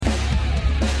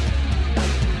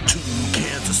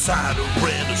cider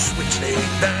and a switchblade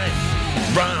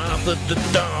knife. Robbed the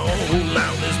doll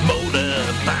on his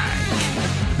motorbike.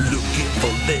 Looking for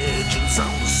legends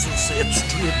on the Sunset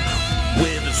Strip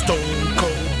with a stone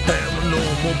cold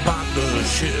paranormal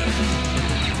partnership.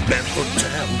 Man from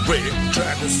town, Rick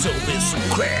tried to sell me some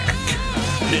crack.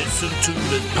 Listen to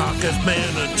the podcast,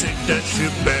 man, and take that shit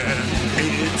back.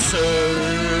 It's Urban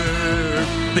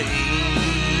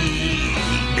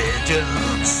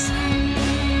Legends,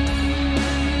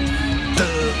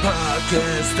 the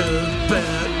podcast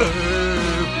about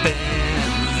urban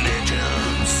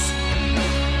legends.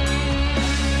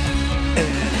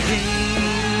 And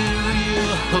here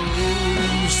your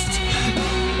host,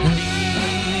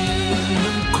 Neil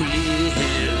and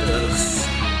Chris.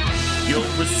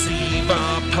 You'll receive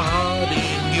our pod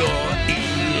in your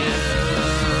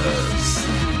ears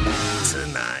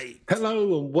tonight.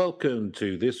 Hello and welcome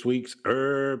to this week's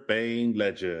Urban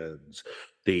Legends,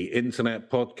 the internet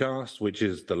podcast, which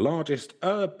is the largest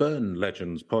urban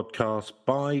legends podcast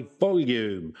by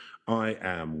volume. I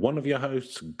am one of your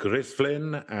hosts, Chris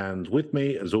Flynn, and with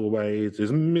me, as always,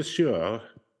 is Monsieur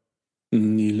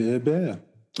Neil Herbert,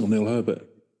 or Neil Herbert.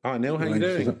 Hi, Neil. How you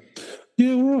doing?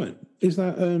 Yeah, all right. Is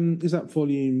that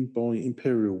volume by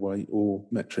imperial weight or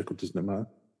metric, or doesn't it matter?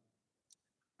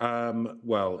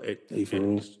 Well, Either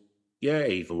or. Yeah,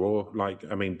 either or. Like,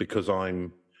 I mean, because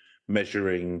I'm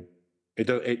measuring,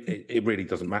 it really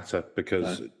doesn't matter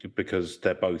because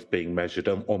they're both being measured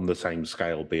on the same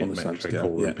scale, be it metric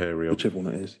or imperial, whichever one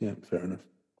it is. Yeah, fair enough.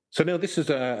 So Neil, this is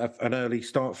an early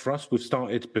start for us. We've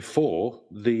started before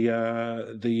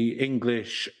the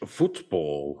English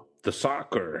football, the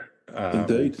soccer.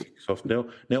 Indeed. Soft Neil,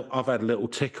 I've had a little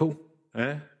tickle.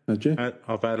 Had you?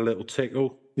 I've had a little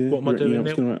tickle. Yeah, what am I doing,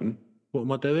 Neil? What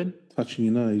am I doing? Touching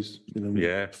your nose in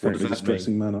a frankly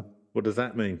distressing manner. What does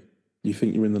that mean? You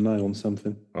think you're in the know on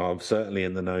something? Oh, I'm certainly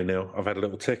in the know, Neil. I've had a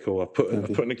little tickle. I put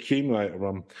an accumulator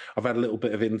on. I've had a little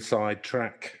bit of inside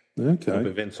track. Okay. A bit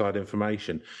of inside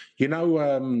information. You know,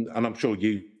 and I'm sure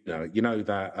you know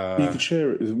that... you could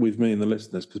share it with me and the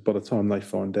listeners, because by the time they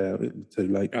find out, it'll be too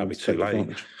late. It'll be too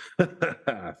late.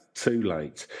 Too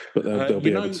late. But they'll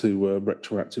be able to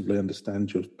retroactively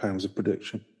understand your powers of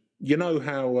prediction. You know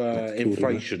how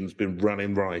inflation's been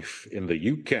running rife in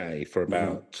the UK for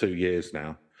about 2 years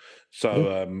now.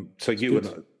 So,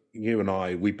 you and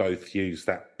I, we both use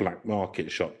that black market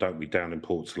shop, don't we, down in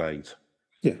Portslade?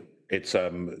 Yeah. It's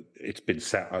been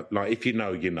set up, like, if you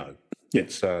know, you know. Yeah.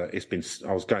 It's been.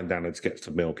 I was going down there to get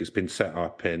some milk. It's been set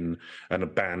up in an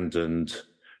abandoned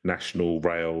National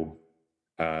Rail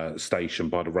station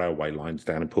by the railway lines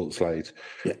down in Portslade.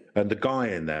 Yeah. And the guy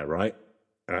in there, right?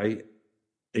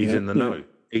 He's in the know.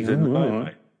 He's in the know,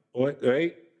 mate.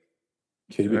 Right?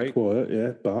 Keep it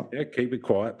quiet, keep it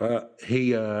quiet. But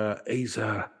he's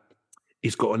got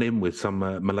an in with some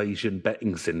Malaysian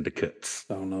betting syndicates.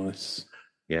 Oh, nice.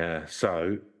 Yeah,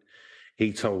 so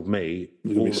he told me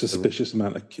a suspicious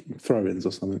amount of throw-ins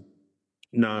or something.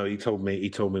 No, he told me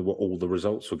what all the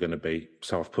results were going to be.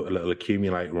 So I've put a little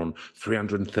accumulator on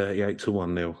 338 to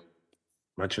 1 Neil.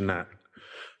 Imagine that.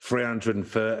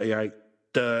 338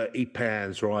 dirty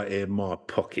pounds right in my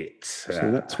pocket.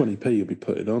 So that 20p you'll be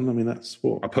putting on, I mean, that's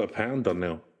what? I put a pound on,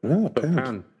 Neil. Oh, a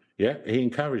pound. Yeah, he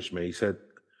encouraged me.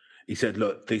 He said,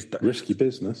 look, these risky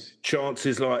business.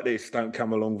 Chances like this don't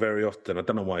come along very often. I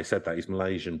don't know why he said that. He's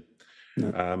Malaysian.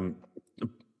 No.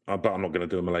 But I'm not going to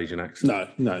do a Malaysian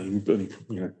accent. No. Good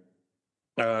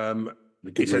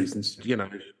reasons.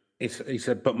 He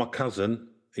said, but my cousin,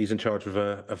 he's in charge of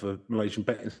a Malaysian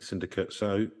betting syndicate.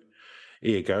 So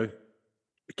here you go.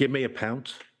 Give me a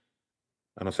pound.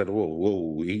 And I said,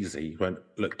 whoa, easy. He went,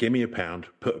 look, give me a pound,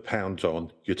 put a pound on,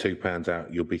 you're £2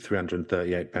 out, you'll be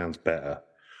 £338 better.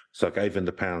 So I gave him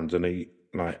the pound, and he,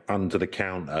 like, under the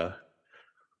counter,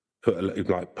 put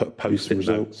a post-it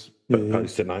note,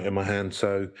 post-it note in my hand.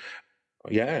 So,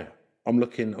 yeah, I'm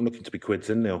looking to be quids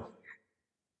in, Neil.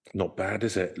 Not bad,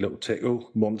 is it? Little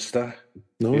tickle, monster.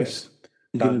 Nice.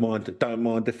 Yeah. Don't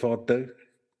mind if I do.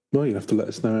 Well, you have to let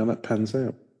us know how that pans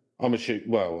out. I'm a shoot.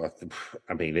 Well,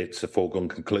 I mean, it's a foregone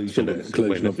conclusion.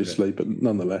 Obviously, but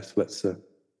nonetheless, let's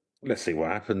see what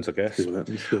happens. I guess. See what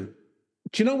happens. Yeah.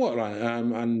 Do you know what?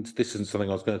 And this isn't something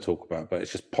I was going to talk about, but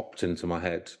it's just popped into my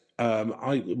head.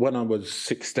 When I was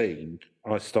 16,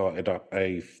 I started up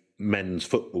a men's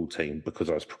football team because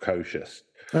I was precocious.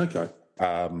 Okay.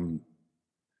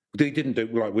 They didn't do,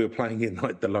 like, we were playing in,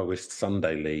 like, the lowest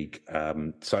Sunday league,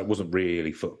 so it wasn't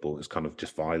really football. It was kind of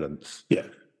just violence. Yeah.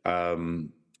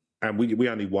 And we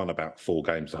only won about 4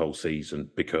 games the whole season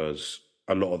because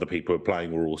a lot of the people who were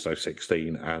playing were also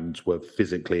 16 and were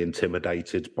physically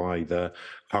intimidated by the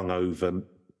hungover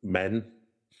men.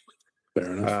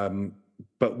 Fair enough.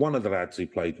 But one of the lads who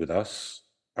played with us,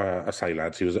 I say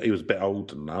lads, he was a bit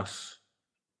older than us.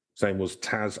 His name was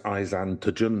Taz Aizan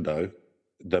Tajundo,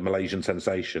 the Malaysian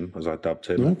sensation, as I dubbed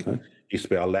him. Okay. Used to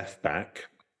be our left back,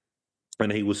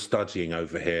 and he was studying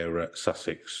over here at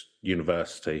Sussex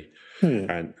University,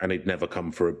 and he'd never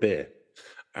come for a beer.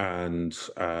 And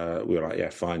we were like, yeah,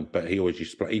 fine. But he always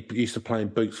used to play. He used to play in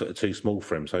boots that are too small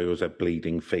for him, so he always had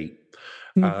bleeding feet.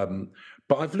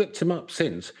 But I've looked him up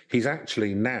since. He's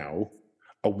actually now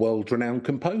a world-renowned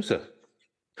composer.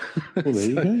 Well, there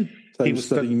you go. So he was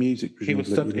studying music. He was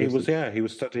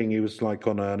studying. He was like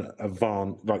on an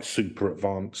advanced, like super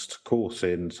advanced course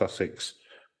in Sussex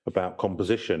about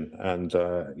composition, and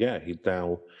he's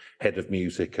now head of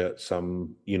music at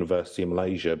some university in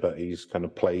Malaysia. But he's kind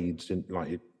of played in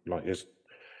like his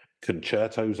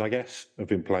concertos, I guess, have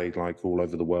been played like all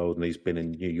over the world, and he's been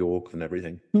in New York and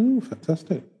everything. Oh,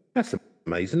 fantastic! That's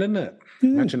amazing, isn't it? Yeah.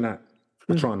 Imagine that.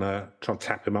 I'm trying to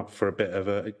tap him up for a bit of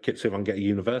a see if I can get a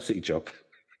university job.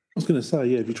 I was going to say,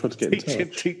 yeah, if you tried to get in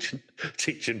touch.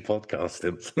 Teaching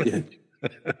podcasting.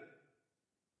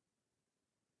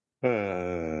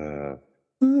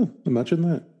 Imagine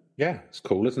that. Yeah, it's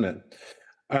cool, isn't it?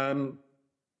 So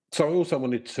I also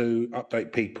wanted to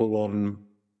update people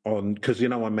on because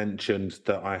I mentioned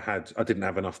that I didn't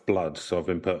have enough blood, so I've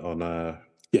been put on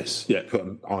put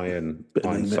on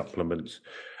iron supplements.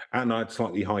 And I had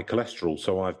slightly high cholesterol,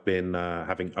 so I've been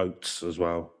having oats as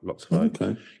well. Lots of oats.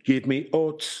 Okay. Give me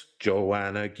oats,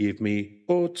 Joanna. Give me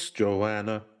oats,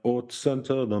 Joanna. Oats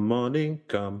until the morning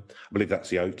come. I believe that's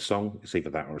the Oats song. It's either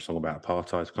that or a song about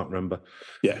apartheid. I can't remember.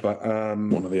 Yeah, but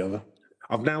one or the other.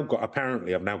 I've now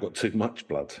got too much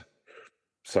blood,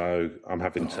 so I'm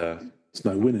having to. There's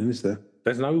no winning, is there?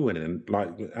 There's no winning.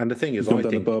 And the thing is, I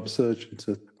think a barber surgeon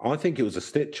I think it was a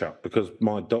stitch up because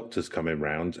my doctor's coming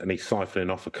round and he's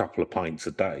siphoning off a couple of pints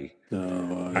a day.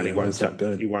 And he won't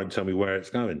tell me where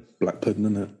it's going. Black pudding,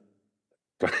 isn't it?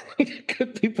 It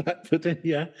could be black pudding,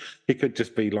 yeah. He could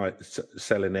just be like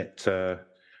selling it to,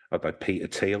 I don't know, Peter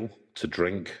Thiel to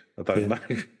drink. I don't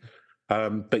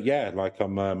know. But yeah, like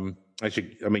I'm,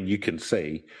 you can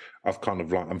see,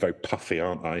 I'm very puffy,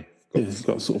 aren't I? It's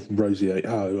got sort of roseate.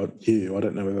 I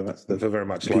don't know whether that's the very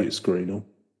much computer screen or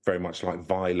very much like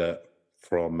Violet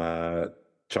from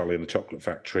Charlie and the Chocolate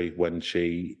Factory when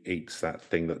she eats that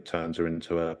thing that turns her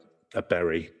into a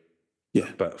berry.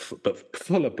 Yeah, but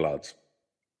full of blood.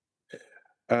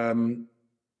 So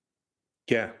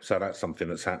that's something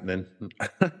that's happening. I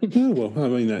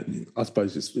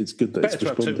suppose it's good that it's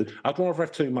responded. I'd rather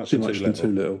have too much than too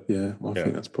little. Yeah, I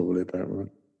think that's probably about right.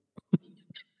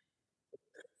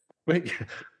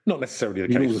 Not necessarily the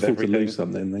case with everything. You can lose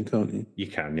some then, can't you? You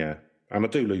can, yeah. And I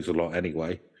do lose a lot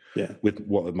anyway. Yeah. With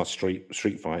my street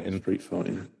fighting.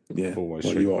 Yeah. Always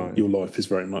fighting. Your life is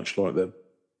very much like the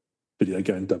video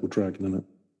game Double Dragon, isn't it?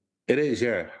 It is,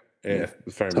 yeah. Yeah.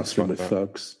 Very much like with that.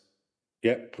 thugs.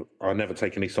 Yep. I never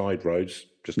take any side roads.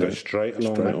 Just go straight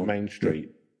along that main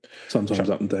street. Yeah. Sometimes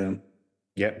up and down.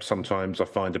 Yep. Sometimes I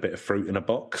find a bit of fruit in a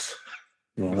box.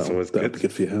 Right, that'll be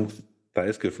good for your health. That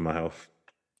is good for my health.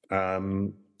 Have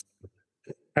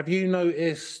you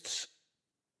noticed,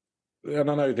 and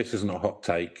I know this isn't a hot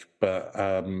take, but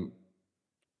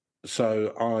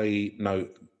so I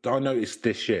noticed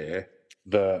this year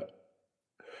that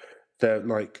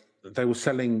they were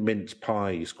selling mince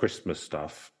pies, Christmas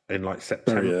stuff in like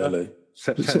September. Very early.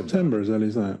 September as early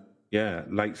as that. Yeah,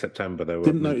 late September. They were.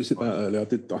 Didn't notice it that early. I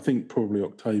think probably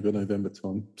October, November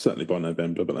time. Certainly by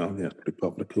November, but pretty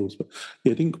part of the course. But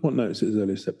yeah, didn't quite notice it as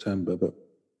early as September, but.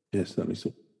 Yeah, certainly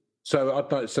so.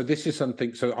 So this is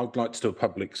something. So I'd like to do a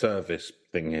public service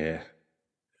thing here,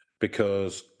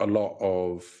 because a lot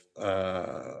of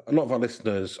our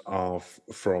listeners are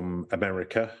from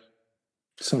America.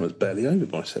 Summer's barely over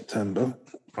by September.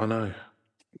 I know.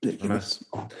 Ridiculous.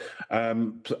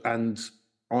 And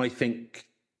I think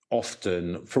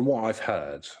often, from what I've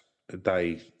heard,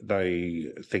 they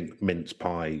think mince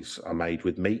pies are made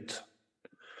with meat,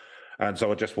 and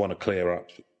so I just want to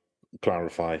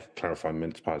clarify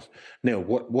mince pies. Neil,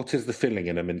 what is the filling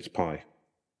in a mince pie?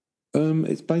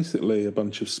 It's basically a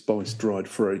bunch of spiced dried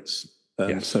fruits.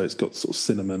 Yes. So it's got sort of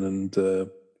cinnamon and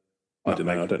I don't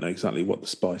know exactly what the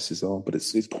spices are, but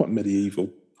it's quite medieval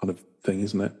kind of thing,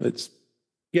 isn't it? It's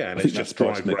and it's just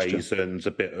dried raisins,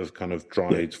 a bit of kind of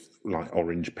dried like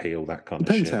orange peel, that kind of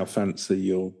shit. Depends how fancy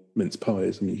your mince pie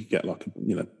is. I mean, you could get like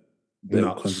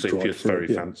nuts if it's very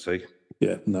fancy.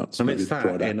 Yeah, nuts. And it's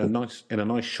that in a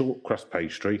nice short crust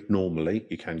pastry. Normally,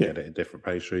 you can get it in different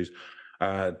pastries,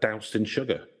 doused in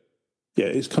sugar. Yeah,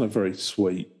 it's kind of very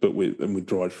sweet, but with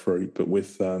dried fruit, but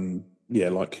with yeah,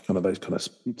 like kind of those kind of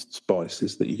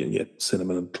spices that you get,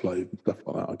 cinnamon and clove and stuff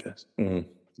like that, I guess.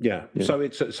 Yeah. So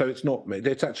it's not.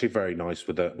 It's actually very nice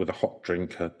with a hot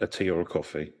drink, a tea or a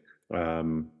coffee.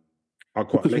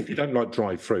 If you don't like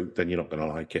dried fruit, then you're not going to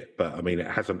like it. But I mean,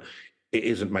 it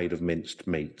isn't made of minced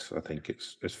meat. I think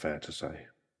it's fair to say.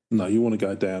 No, you want to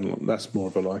go down. That's more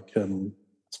of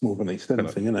it's more of an East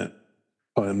End thing, isn't it?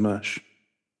 Pie and mash.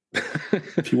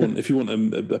 if you want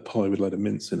a pie with a load of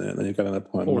mince in it, then you go down a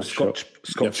pie and mash. Scotch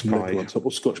pie on top,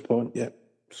 or Scotch pie, yeah.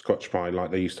 Scotch pie,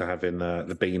 like they used to have in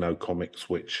the Beano comics,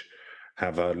 which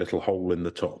have a little hole in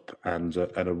the top and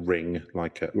a ring,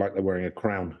 like they're wearing a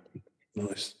crown.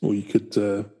 Nice. Or you could,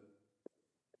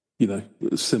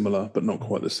 similar but not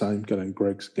quite the same. Go down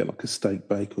Greg's, get like a steak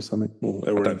bake or something. Or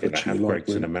I don't think they have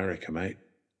Greg's in America, mate.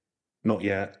 Not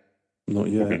yet. Not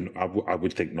yet. I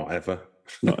would think not ever.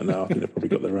 Not now. I think they've probably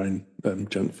got their own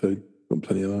junk food. Got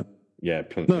plenty of that. Yeah,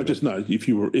 plenty. No, just no. If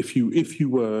you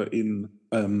were in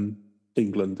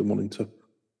England and wanting to,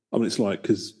 I mean, it's like,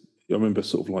 because I remember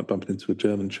sort of like bumping into a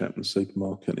German chap in the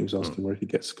supermarket, and he was asking where he could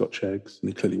get Scotch eggs, and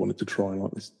he clearly wanted to try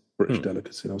like this British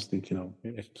delicacy. And I was thinking,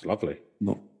 it's lovely.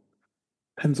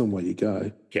 Depends on where you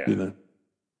go. Yeah.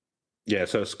 Yeah.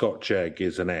 So a Scotch egg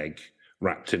is an egg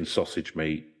wrapped in sausage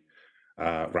meat,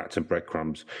 wrapped in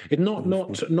breadcrumbs. I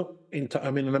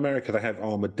mean, in America they have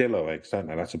armadillo eggs, don't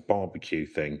they? That's a barbecue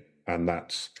thing, and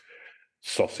that's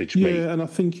sausage meat. Yeah, and I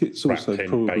think it's also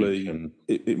probably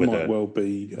it might well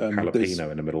be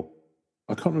jalapeno in the middle.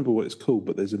 I can't remember what it's called,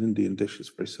 but there's an Indian dish that's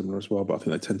very similar as well. But I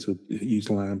think they tend to use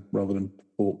lamb rather than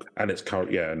pork. And it's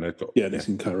curry, and they've got it's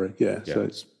in curry, So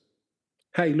it's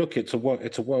hey, look, it's a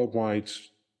worldwide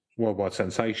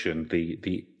sensation.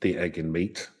 The egg and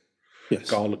meat, yes,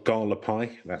 gala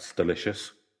pie, that's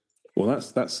delicious. Well,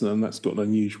 that's got an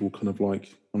unusual kind of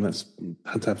like, and that's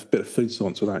had to have a bit of food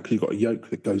science with that, because you've got a yolk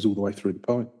that goes all the way through the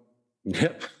pie.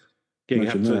 Yep. Yeah,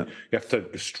 you have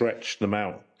to stretch them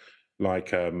out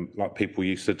like people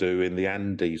used to do in the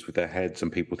Andes with their heads,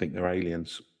 and people think they're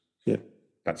aliens. Yeah,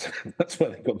 that's where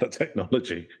they got that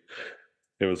technology.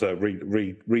 It was a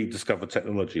rediscovered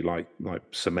technology, like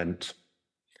cement,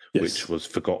 which was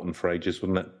forgotten for ages,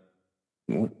 wasn't it?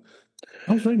 What?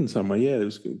 I was reading somewhere. Yeah, it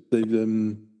was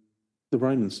the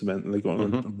Roman cement that they got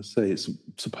on the sea. It's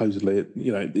supposedly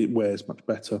it wears much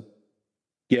better.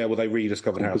 Yeah, well, they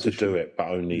rediscovered how to do it, but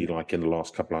only like in the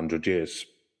last couple 100 years.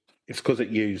 It's because it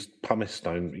used pumice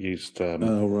stone,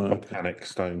 volcanic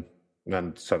stone,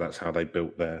 and so that's how they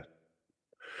built their.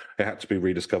 It had to be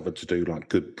rediscovered to do like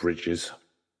good bridges.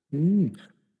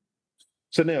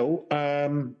 So Neil,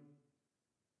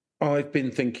 I've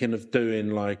been thinking of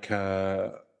doing like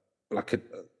a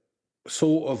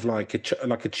sort of like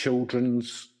a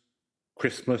children's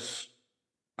Christmas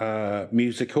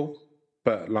musical,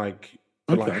 but like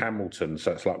Hamilton,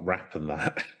 so it's like rap and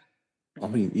that. I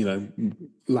mean,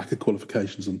 lack of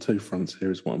qualifications on two fronts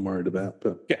here is what I'm worried about.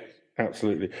 But yeah,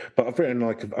 absolutely. But I've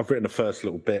written a first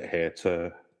little bit here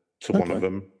to one of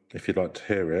them, if you'd like to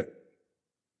hear it.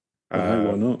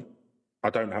 Why not? I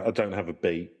don't have a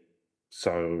beat,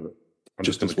 so I'm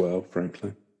just as well,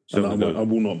 frankly. So I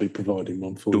will not be providing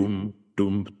one for you.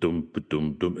 Dum dum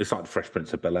dum dum. It's like the Fresh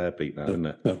Prince of Bel-Air beat, now, isn't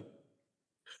it? Yeah.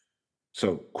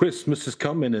 So Christmas is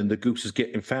coming and the goose is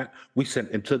getting fat. We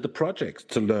sent him to the projects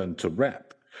to learn to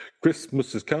rap.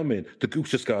 Christmas is coming. The goose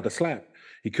just got a slap.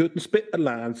 He couldn't spit a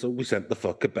line, so we sent the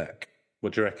fucker back.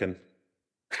 What do you reckon?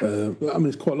 I mean,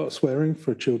 it's quite a lot of swearing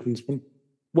for a children's one.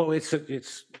 Well, it's so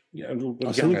you're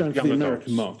going for the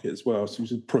American market as well. So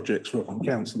it's projects rather than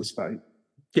council estate.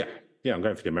 Yeah, I'm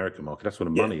going for the American market. That's where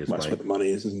the money is. That's where the money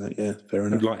is, isn't it? Yeah, fair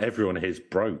enough. Like everyone here is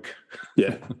broke.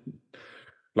 Yeah.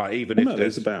 Like even if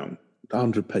there's about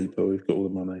 100 people who've got all the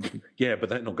money. Yeah, but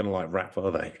they're not going to like rap,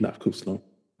 are they? No, of course not.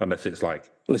 Unless it's like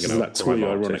this is that twee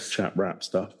ironic chat rap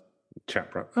stuff.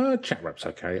 Chat rap's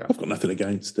okay. I've got nothing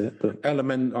against it, but I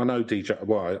know DJ.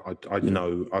 Well, I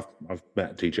know I've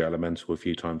met DJ Elemental a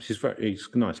few times. He's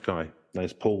a nice guy.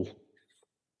 There's Paul.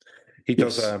 He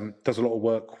does a lot of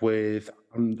work with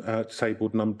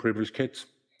disabled and unprivileged kids.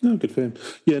 No, good for him.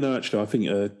 Yeah, no, actually, I think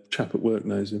a chap at work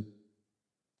knows him.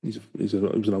 He was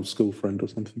an old school friend or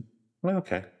something. Well,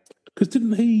 okay. Because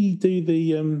didn't he do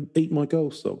the "Eat My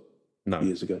Goal" song? No.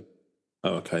 Years ago.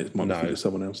 Oh, okay. It might be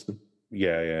someone else then.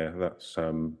 Yeah. That's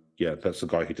the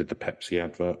guy who did the Pepsi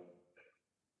advert.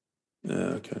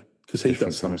 Okay. Because he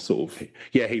does some sort of.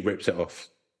 Yeah, he rips it off.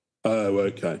 Oh,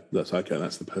 okay. That's okay.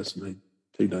 That's the person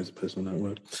he knows the person on that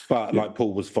word. But like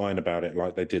Paul was fine about it.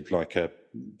 Like they did like a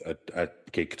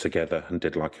gig together and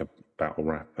did like a battle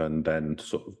rap, and then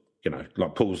sort of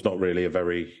like Paul's not really a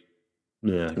very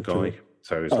guy.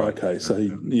 So it's okay. So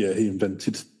he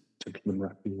invented gentleman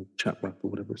rapping or chap rap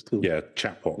or whatever it's called. Yeah,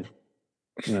 chat pop.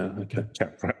 Yeah, okay.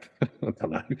 Chat rap. I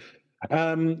don't know.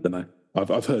 Don't know.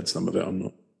 I've heard some of it. I'm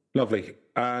not. Lovely.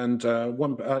 And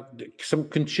some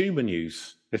consumer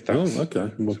news, if that's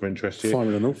okay. Well, some interest to you.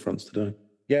 Firing on all fronts today.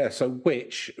 Yeah, so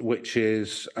which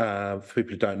is, for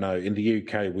people who don't know, in the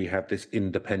UK, we have this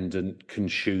independent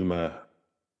consumer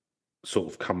sort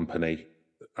of company.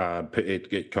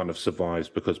 It kind of survives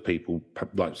because people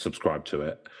subscribe to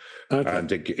it. Okay.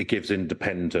 And it gives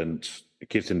independent.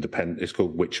 It's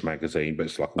called Which Magazine, but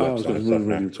it's like a website. I was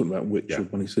really talking about Which or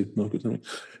Money Supermarket.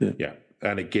 Something. Yeah,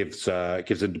 and it gives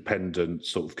independent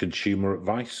sort of consumer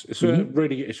advice. It's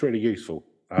really useful.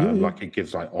 Like it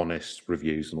gives like honest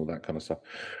reviews and all that kind of stuff.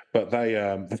 But they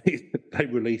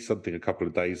released something a couple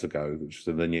of days ago, which was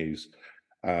in the news,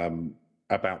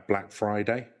 about Black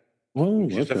Friday.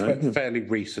 Which is a fairly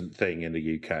recent thing in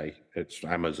the UK. It's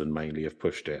Amazon mainly have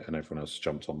pushed it, and everyone else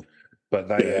jumped on.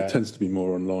 But it tends to be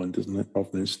more online, doesn't it, rather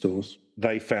than in stores?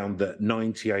 They found that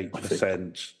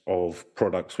 98% of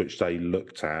products which they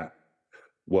looked at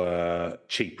were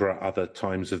cheaper at other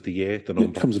times of the year than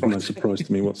on Black Friday. It comes as no surprise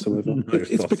to me whatsoever.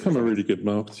 It's become a really good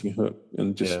marketing hook,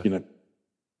 and just people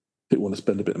want to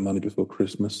spend a bit of money before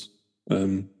Christmas.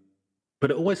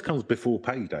 But it always comes before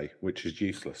payday, which is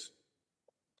useless.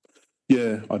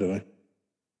 Yeah, I don't know.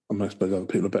 I suppose other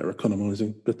people are better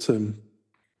economising, but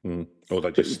or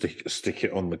they just stick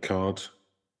it on the card.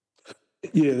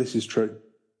 Yeah, this is true.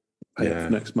 Pay it for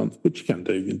next month, which you can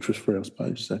do interest-free, I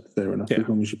suppose. So fair enough, as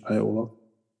long as you pay it all off.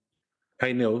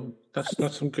 Hey Neil,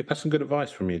 that's some good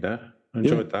advice from you there. I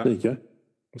enjoyed that. There you go.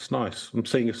 It's nice. I'm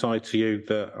seeing a side to you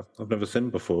that I've never seen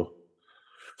before.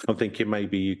 I'm thinking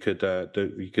maybe you could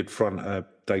front a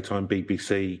daytime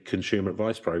BBC consumer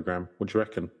advice programme. What do you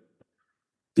reckon?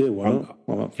 Yeah, why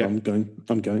not? I'm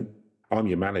going. I'm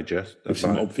your manager. With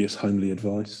some obvious homely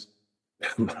advice.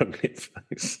 Homely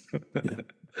advice.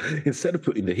 Instead of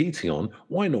putting the heating on,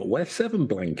 why not wear 7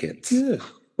 blankets? Yeah.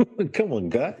 Come on,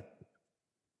 guy.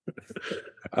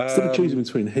 Instead of choosing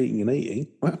between heating and eating,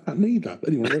 why about neither?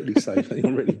 Anyone really save?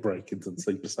 Anyone really break into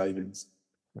super savings?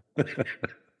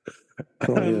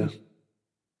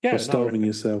 Starving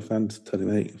yourself and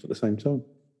telling me at the same time.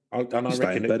 I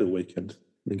stay in bed all weekend.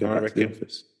 Then go back to the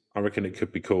office. I reckon it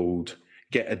could be called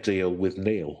 "Get a Deal with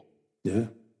Neil." Yeah,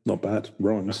 not bad.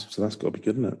 Rhymes, so that's got to be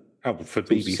good, isn't it? Oh, for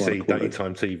BBC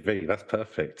daytime TV, that's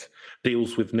perfect.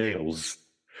 Deals with Neils,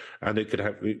 and it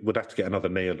would have to get another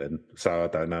Neil in. So I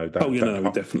don't know. We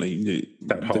definitely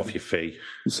half your fee.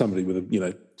 Somebody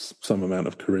with some amount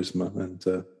of charisma and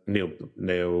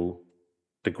Neil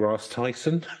deGrasse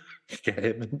Tyson. Get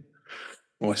him in.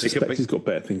 Well, I suspect he's got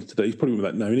better things to do. He's probably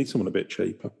like, no, we need someone a bit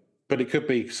cheaper. But it could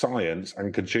be science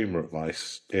and consumer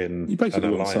advice in you basically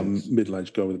an want alliance. Some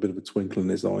middle-aged guy with a bit of a twinkle in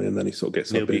his eye, and then he sort of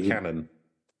gets Neil Buchanan.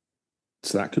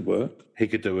 So that could work. He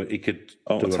could do it. He could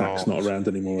Art do Attack's not around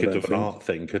anymore. He could do an art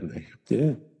thing, couldn't he?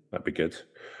 Yeah, that'd be good.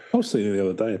 I was seeing the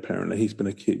other day. Apparently, he's been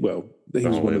a kid. Well, he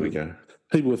was one of the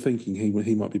people were thinking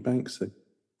he might be Banksy.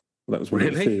 Well, that was one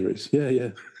of the theories. Yeah.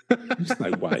 There's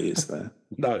no way it's there.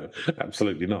 No,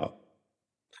 absolutely not.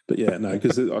 But yeah, no,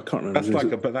 because I can't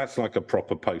remember. That's like a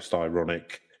proper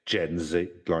post-ironic Gen Z,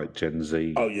 like Gen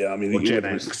Z. Oh yeah, I mean, or Gen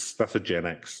X. That's a Gen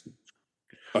X.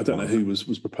 I don't know who was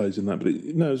proposing that, but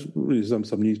it was really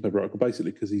some newspaper article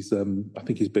basically because he's I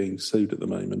think he's being sued at the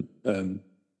moment.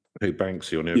 Who,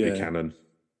 Banksy or Neil Buchanan?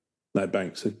 No,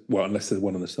 Banksy. Well, unless they're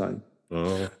one and the same.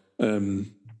 Oh.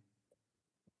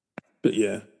 But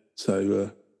yeah,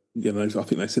 so I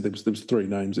think they said there was 3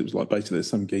 names. It was like basically there's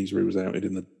some geezer who was outed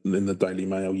in the Daily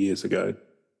Mail years ago.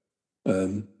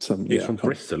 He's from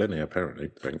Bristol, isn't he?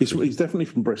 Apparently, he's definitely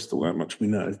from Bristol. That much we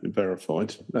know. It's been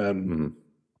verified.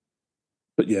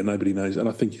 But yeah, nobody knows. And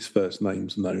I think his first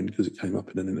name's known because it came up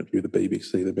in an interview with the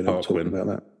BBC. They've been talking about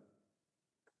that.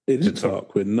 It isn't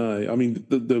Tarquin, no. I mean,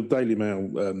 the Daily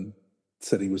Mail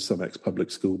said he was some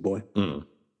ex-public school boy.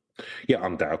 Yeah,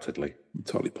 undoubtedly.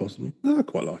 Entirely possible. No, I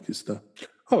quite like his stuff.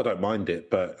 Oh, I don't mind it,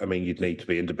 but I mean, you'd need to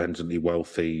be independently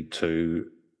wealthy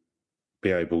to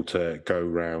be able to go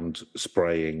around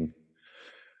spraying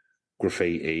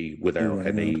graffiti without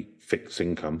any fixed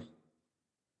income.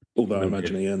 Although I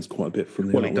imagine he earns quite a bit from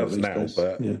the Well, he does now, days.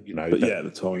 But, at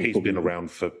the time... He's been around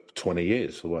for 20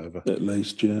 years or whatever. At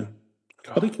least, yeah.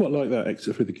 God. I did quite like that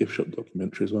exit through the gift shop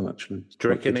documentary as well, actually. Do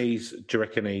you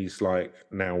reckon he's like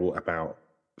now about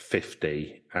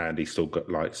 50 and he's still got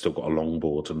a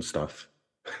longboard and stuff?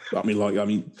 I mean, like all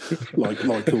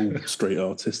street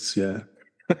artists, yeah.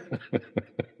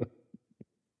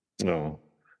 Oh,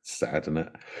 sad, isn't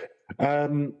it?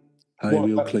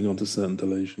 We all cling on to certain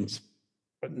delusions.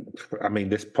 I mean,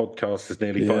 this podcast is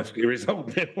nearly 5 years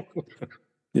old now.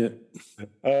 Yeah.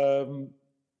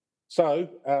 So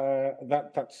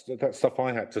that's stuff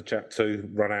I had to chat to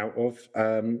run out of,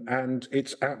 and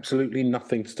it's absolutely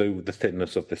nothing to do with the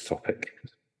thinness of this topic.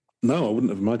 No, I wouldn't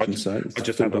have imagined so. I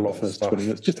just had a lot of stuff. 20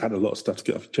 minutes. Just had a lot of stuff to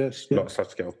get off your chest. A lot of stuff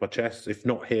to get off my chest. If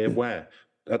not here, where?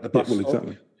 At the bus stop?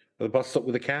 Exactly. At the bus stop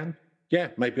with a can? Yeah,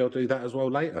 maybe I'll do that as well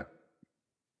later.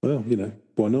 Well,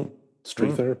 why not?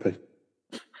 Street therapy.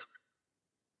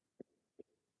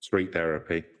 Street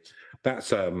therapy.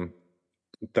 That's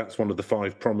one of the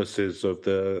 5 promises of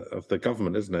the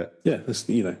government, isn't it? Yeah, that's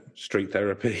street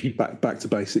therapy. Back to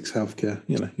basics healthcare.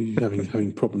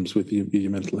 Having problems with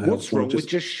your mental health. What's wrong with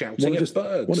just shouting at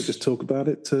birds? Why not just talk about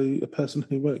it to a person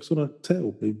who works on a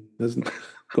till, who hasn't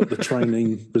got the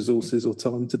training, resources, or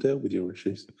time to deal with your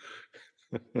issues?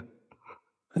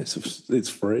 It's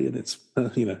free, and it's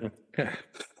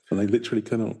and they literally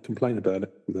cannot complain about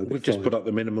it. We've just put up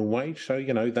the minimum wage, so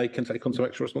they can take on some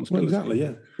extra responsibility. Well, exactly,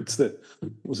 yeah. It's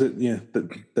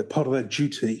they're part of their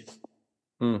duty.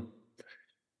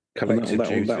 Collective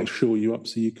duty. That'll shore you up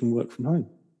so you can work from home.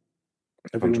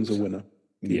 Everyone's 100%. A winner.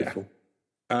 Beautiful.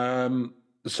 Yeah.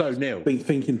 So Neil,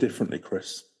 thinking differently,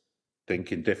 Chris.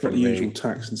 Thinking differently. Not the usual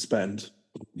tax and spend.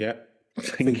 Yeah.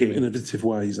 Thinking innovative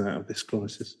ways out of this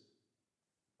crisis.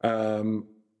 Although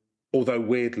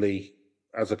weirdly,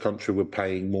 as a country, we're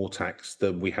paying more tax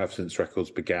than we have since records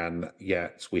began,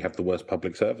 yet we have the worst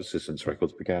public services since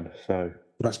records began. So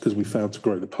that's because we failed to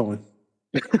grow the pie.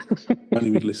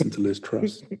 Only we'd listen to Liz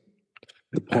Truss.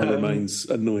 The pie remains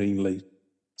annoyingly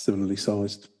similarly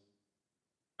sized.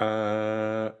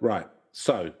 Right.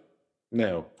 So,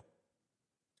 now,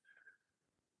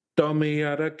 Domi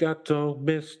arigato,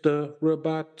 Mr.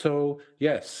 Roboto.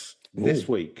 Yes, this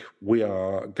week we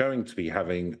are going to be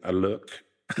having a look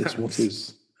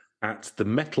at the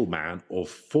Metal Man of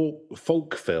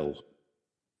Falkville.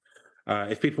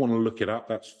 If people want to look it up,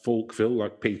 that's Falkville,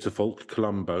 like Peter Falk,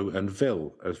 Colombo, and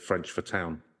Ville, as French for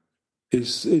town.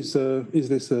 Is this a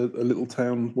little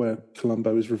town where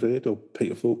Colombo is revered, or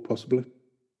Peter Falk possibly?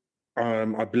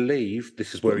 I believe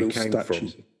this is where he came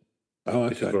from. Oh, okay.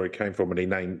 This is where he came from, and he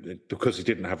named it because he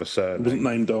didn't have a surname. It wasn't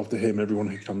named after him. Everyone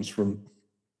who comes from.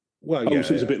 Well, yeah.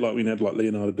 So it's a bit like we had like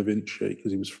Leonardo da Vinci,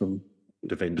 because he was from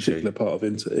Da Vinci, a particular part of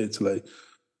Italy.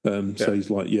 So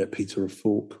he's like, Peter of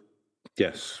Falk.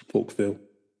 Yes, Falkville,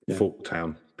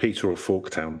 Falktown, Peter of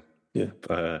Falktown. Yeah.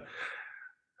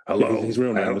 Hello. His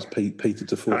real name was Peter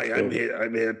de Falkville.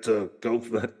 I'm here to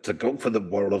go for the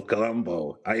world of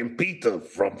Colombo. I am Peter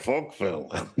from Falkville.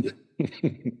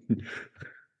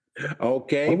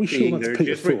 Okay, are we sure that's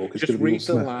Peter Falk? Just read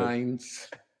the lines.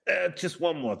 Just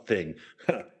one more thing.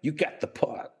 You got the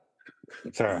part.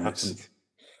 That's how it happens.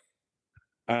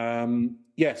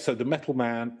 So the Metal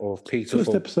Man of Peter First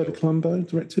Falk. episode of Colombo,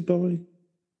 directed by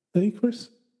Chris?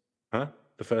 Huh?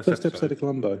 The first episode of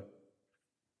Colombo.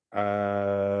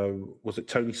 Was it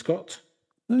Tony Scott?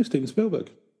 No, Steven Spielberg.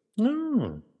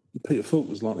 Oh. Peter Falk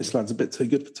was like, this lad's a bit too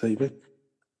good for TV. There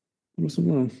wasn't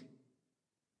wrong.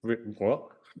 What?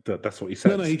 That's what he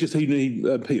said.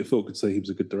 No, Peter Falk could say he was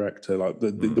a good director, like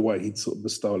the way he'd sort of the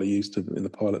style he used to in the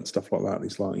pilot and stuff like that. And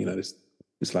he's like,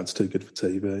 this lad's too good for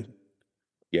TV.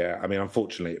 Yeah, I mean,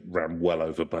 unfortunately, it ran well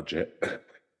over budget.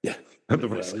 Yeah, and the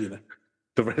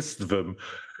rest of them,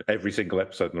 every single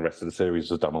episode in the rest of the series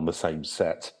was done on the same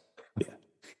set.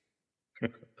 Yeah.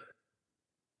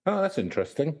 Oh, that's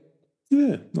interesting.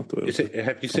 Yeah,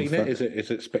 have you seen it? Is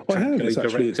it spectacularly I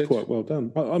have. directed? It's quite well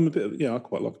done. I'm a bit of, I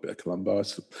quite like a bit of Columbo. I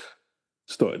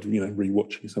started,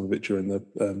 rewatching some of it during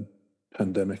the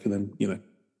pandemic, and then,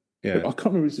 I can't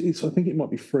remember. I think it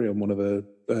might be free on one of the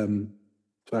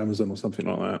Amazon or something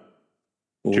like that.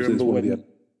 Do you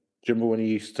remember when you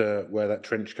used to wear that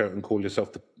trench coat and call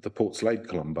yourself the Port Slade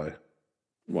Colombo?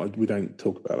 Well, we don't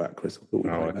talk about that, Chris. I thought we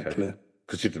made that clear.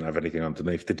 Because you didn't have anything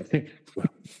underneath, did you? Well,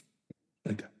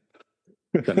 okay.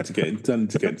 Don't need to get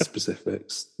into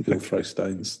specifics. You can throw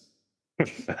stones.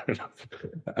 Fair enough.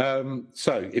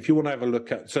 So, if you want to have a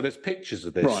look at, there's pictures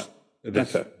of this. Right.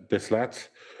 This lad.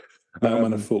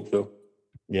 Man of Falkville.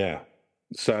 Yeah.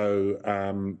 So,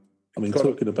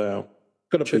 talking about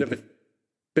got a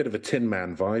bit of a Tin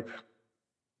Man vibe.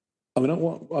 I mean,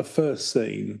 what I've first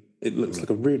seen, it looks like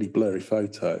a really blurry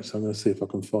photo. So I'm going to see if I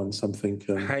can find something.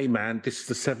 Hey, man, this is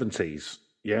the 70s.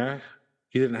 Yeah,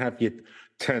 you didn't have your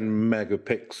 10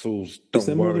 megapixels. Don't is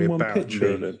there worry more than about one picture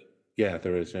me. of it? Yeah,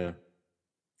 there is. Yeah,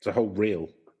 it's a whole reel.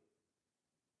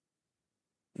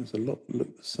 There's a lot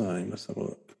look the same. Let's have a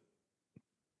look.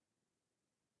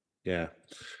 Yeah,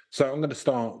 so I'm going to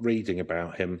start reading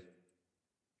about him.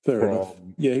 Fair enough.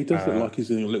 Yeah, he does look like he's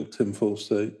in a little tinfoil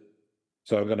suit.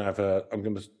 So I'm going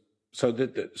to So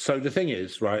the thing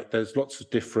is, right, there's lots of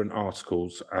different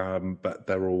articles, but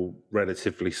they're all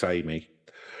relatively samey.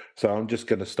 So I'm just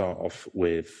going to start off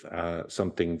with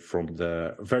something from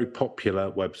the very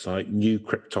popular website New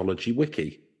Cryptology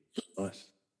Wiki. Nice.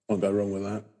 Won't go wrong with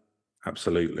that.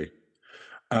 Absolutely.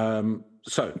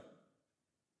 So,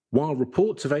 while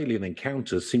reports of alien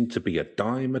encounters seem to be a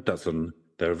dime a dozen,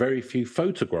 there are very few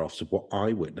photographs of what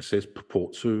eyewitnesses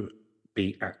purport to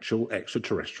be actual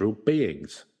extraterrestrial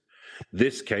beings.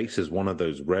 This case is one of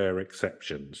those rare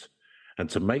exceptions. And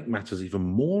to make matters even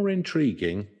more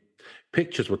intriguing,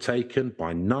 pictures were taken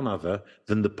by none other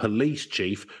than the police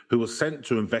chief who was sent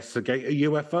to investigate a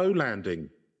UFO landing.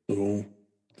 Oh.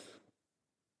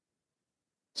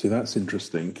 See, that's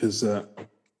interesting because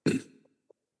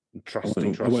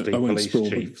trusty police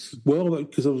chiefs. Well,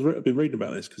 because I've been reading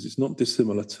about this because it's not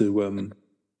dissimilar to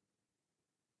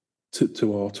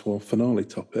our finale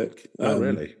topic. Oh,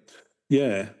 really?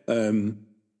 Yeah. But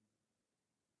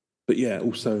yeah, it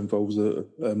also involves a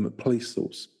police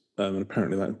source. And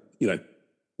apparently that, I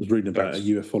was reading about a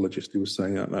ufologist who was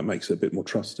saying that makes it a bit more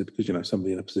trusted because,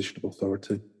 somebody in a position of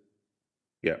authority.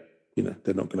 Yeah.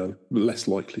 They're not going to, less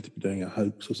likely to be doing a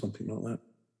hoax or something like that.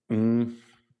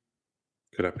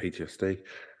 Could have PTSD.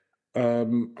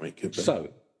 Could be. So,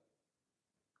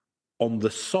 on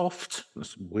the soft,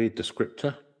 that's a weird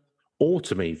descriptor,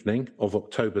 autumn evening of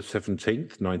October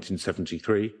 17th,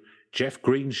 1973, Jeff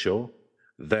Greenshaw,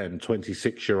 then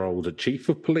 26-year-old chief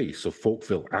of police of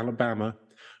Falkville, Alabama,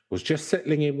 was just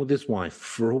settling in with his wife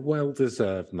for a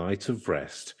well-deserved night of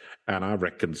rest, and I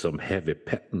reckon some heavy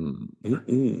petting.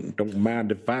 Don't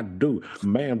mind if I do.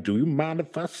 Ma'am, do you mind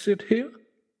if I sit here?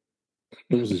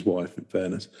 It was his wife, in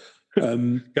fairness. Yeah,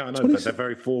 I know, but they're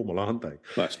very formal, aren't they?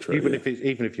 That's true. Even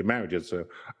if you're married, you'd say,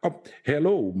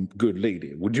 hello, good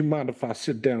lady. Would you mind if I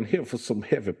sit down here for some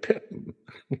heavy petting?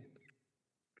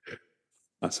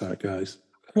 That's how it goes.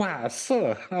 Why,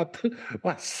 sir,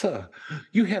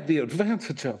 you have the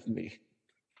advantage of me.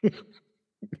 I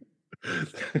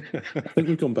think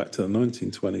we've gone back to the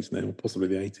 1920s now, or possibly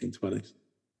the 1820s.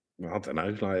 I don't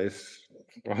know.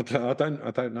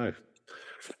 I don't know.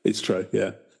 It's true,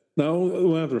 yeah. No,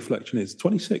 the other reflection is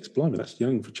 26. Blimey, that's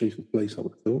young for chief of police, I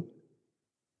would have thought.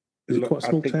 Is it quite a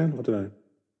small town? I don't know.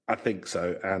 I think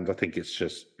so, and I think it's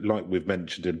just, like we've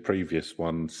mentioned in previous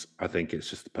ones, I think it's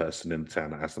just the person in the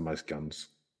town that has the most guns.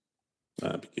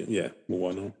 Yeah, well,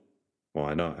 why not?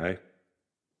 Why not, eh?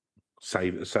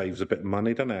 Saves a bit of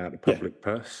money, doesn't it, out of the public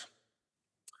purse?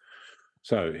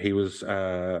 So he was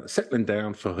settling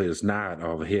down for his night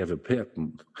of heavy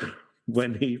petting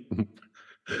when he...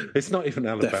 It's not even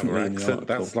Alabama accent.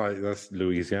 That's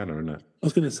Louisiana, isn't it? I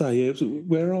was going to say,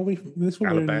 where are we? This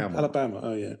one, Alabama. Alabama.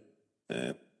 Oh yeah,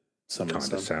 kind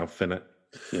of south, innit?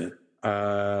 Yeah.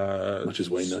 Much as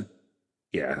we know.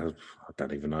 Yeah, I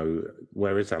don't even know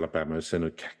where is Alabama. It's in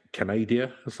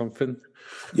Canada or something.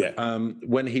 Yeah.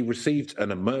 When he received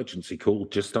an emergency call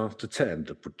just after 10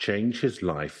 that would change his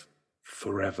life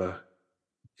forever.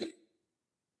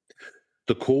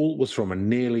 The call was from a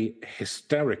nearly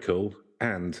hysterical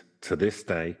and, to this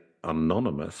day,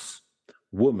 anonymous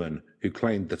woman who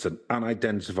claimed that an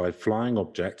unidentified flying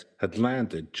object had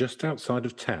landed just outside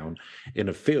of town in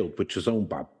a field which was owned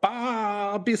by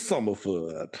Bobby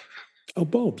Summerfoot. Oh,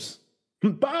 Bob's.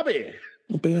 Bobby!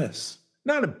 Oh, BS.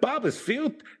 Not in Bobby's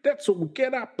field. That's where we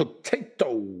get our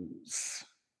potatoes.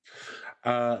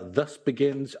 Thus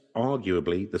begins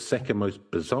arguably the second most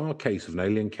bizarre case of an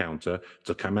alien encounter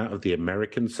to come out of the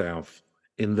American South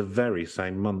in the very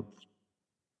same month.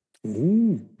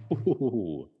 Ooh.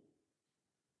 Ooh.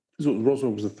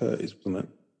 Roswell was the 30s, wasn't it?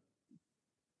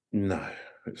 No,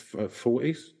 it's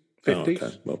 40s, 50s. Oh,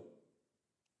 okay. Well,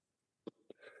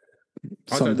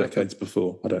 some decades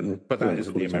before. I don't know. But that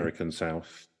isn't the American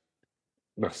South.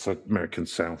 That's the American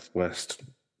Southwest.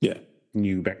 Yeah.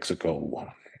 New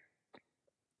Mexico.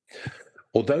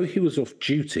 Although he was off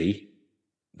duty,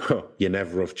 you're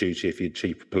never off duty if you're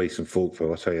chief of police in Falkville,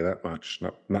 I'll tell you that much.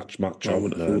 Not much. I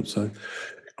wouldn't have thought so.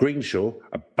 Greenshaw,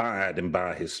 abiding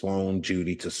by his sworn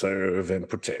duty to serve and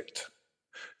protect,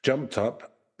 jumped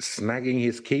up, snagging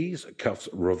his keys, cuffs,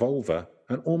 revolver,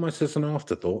 and almost as an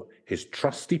afterthought, his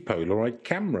trusty Polaroid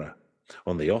camera,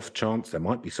 on the off chance there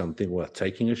might be something worth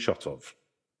taking a shot of.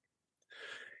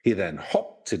 He then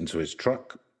hopped into his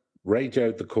truck,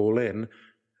 radioed the call in,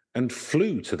 and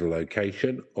flew to the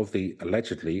location of the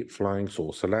allegedly flying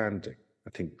saucer landing. I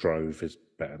think drove is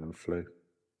better than flew.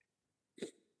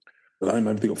 But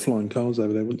maybe they've got flying cars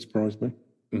over there, wouldn't surprise me.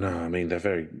 No, I mean,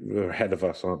 they're ahead of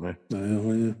us, aren't they?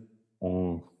 Oh, yeah.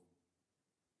 Oh.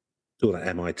 All that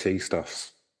MIT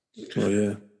stuff. Oh,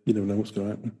 yeah. You never know what's going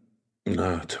to happen.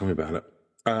 No, tell me about it.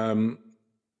 When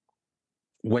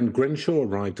Grimshaw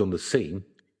arrived on the scene,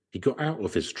 he got out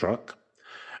of his truck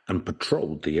and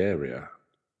patrolled the area,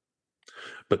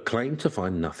 but claimed to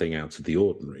find nothing out of the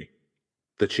ordinary.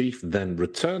 The chief then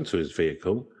returned to his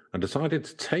vehicle and decided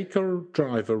to take a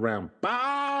drive around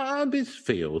Bobby's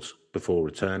fields before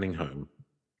returning home.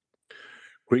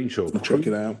 Greenshaw, check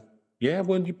it out. Yeah,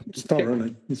 well, you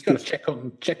got to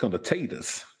check on the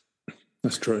taters.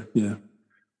 That's true. Yeah.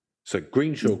 So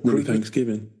Greenshaw,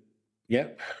 Thanksgiving.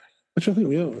 Yep. Which I think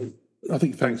we are. I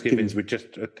think Thanksgiving's I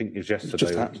think it's yesterday. It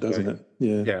just happened, doesn't it?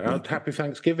 Yeah. Yeah. Happy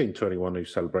Thanksgiving to anyone who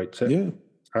celebrates it. Yeah.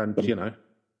 And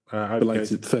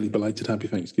fairly belated Happy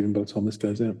Thanksgiving by the time this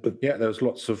goes out. But yeah, there's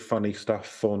lots of funny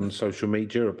stuff on social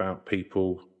media about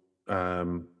people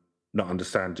not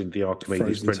understanding the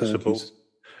Archimedes principle.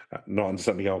 Not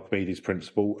understanding the Archimedes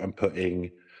principle and putting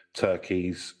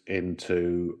turkeys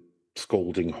into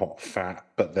scalding hot fat,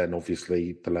 but then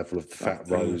obviously the level of the fat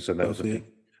rose, and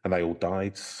and they all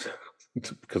died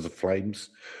because of flames.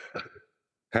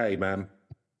 Hey, man,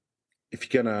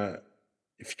 if you're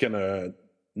gonna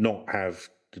not have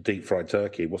the deep fried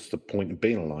turkey, what's the point of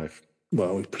being alive?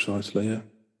 Well, precisely, yeah.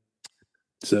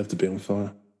 Deserve to be on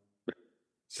fire.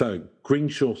 So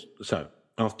Greenshaw. So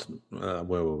after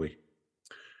where were we?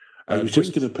 He was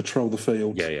just going to patrol the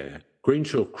fields. Yeah.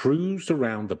 Greenshaw cruised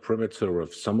around the perimeter of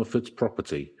Summerford's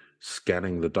property,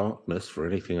 scanning the darkness for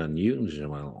anything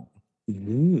unusual,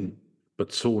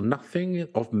 but saw nothing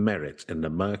of merit in the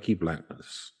murky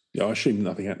blackness. Yeah, I assume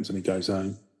nothing happens when he goes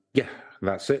home. Yeah,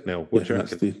 that's it, Neil.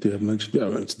 That's the evidence. Yeah,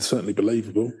 it's certainly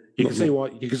believable. You can see why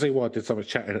I did so much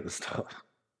chatting at the start.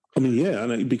 I mean, yeah,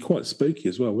 and it'd be quite spooky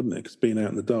as well, wouldn't it? Because being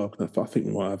out in the dark, I think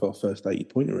we might have our first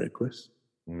 80-pointer here, Chris.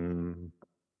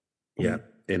 Yeah,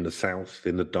 in the south,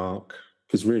 in the dark.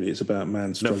 Because really, it's about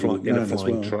man struggling in a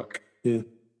flying truck. Yeah,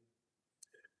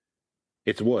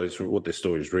 it's what this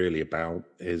story is really about.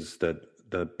 Is that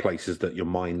the places that your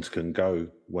mind can go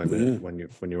when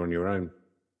you're on your own.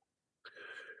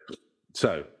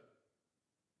 So,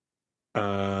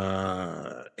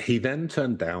 he then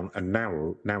turned down a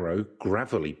narrow,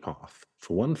 gravelly path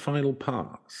for one final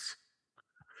pass.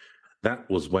 That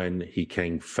was when he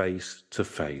came face to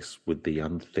face with the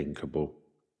unthinkable.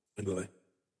 Really?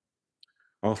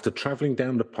 After travelling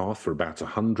down the path for about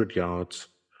 100 yards,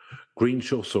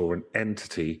 Greenshaw saw an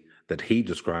entity that he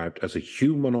described as a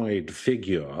humanoid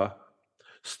figure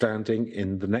standing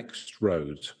in the next to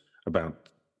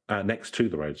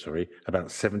the road,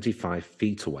 about 75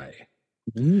 feet away.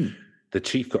 The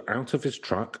chief got out of his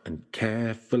truck and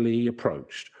carefully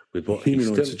approached with what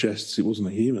humanoid suggests it wasn't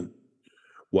a human.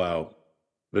 Well,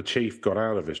 the chief got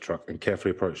out of his truck and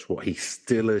carefully approached what he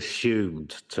still assumed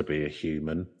to be a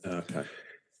human,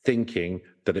 thinking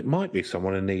that it might be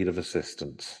someone in need of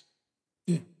assistance.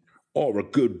 Yeah. Or a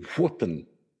good whooping.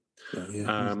 He's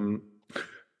got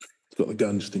the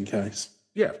gun just in case.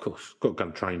 Yeah, of course. Got a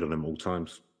gun trained on him all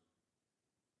times.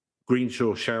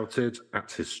 Greenshaw shouted at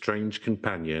his strange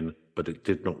companion, but it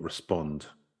did not respond.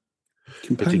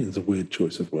 Companion's a weird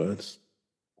choice of words.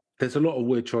 There's a lot of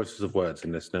weird choices of words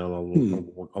in this, Neil.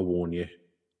 I'll warn you.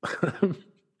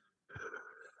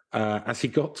 As he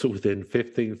got to within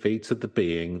 15 feet of the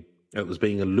being, it was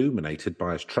being illuminated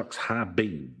by his truck's high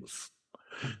beams.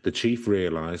 The chief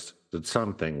realized that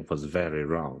something was very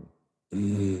wrong.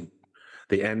 The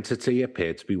entity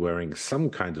appeared to be wearing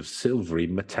some kind of silvery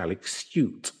metallic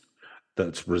suit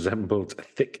that resembled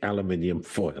thick aluminium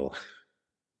foil.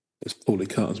 It's poorly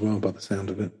cut as well by the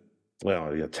sound of it.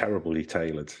 Well, yeah, terribly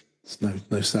tailored. It's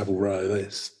no Savile Row,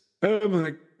 this. Oh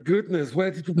my goodness,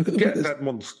 where did you get that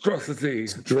monstrosity?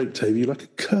 It's draped over you like a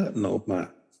curtain, old man.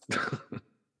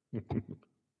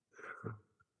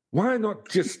 Why not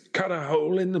just cut a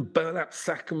hole in the burlap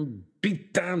sack and be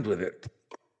damned with it?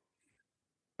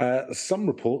 Some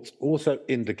reports also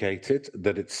indicated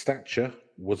that its stature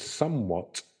was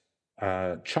somewhat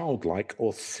childlike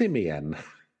or simian,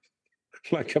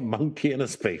 like a monkey in a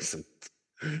spacesuit,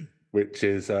 which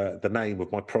is the name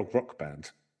of my prog rock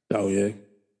band. Oh, yeah.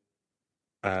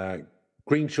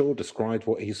 Greenshaw described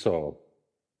what he saw.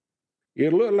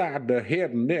 It looked like the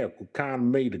head and neck were kind of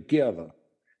made together.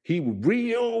 He was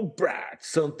real bright,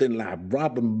 something like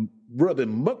rubbing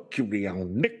mercury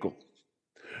on nickel,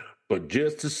 but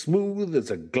just as smooth as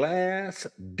a glass,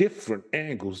 different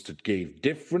angles that gave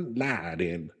different light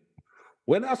in.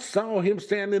 When I saw him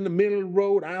stand in the middle of the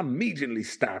road, I immediately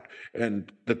stopped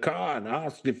the car and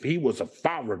asked if he was a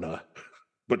foreigner,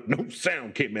 but no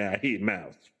sound came out of his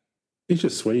mouth. He's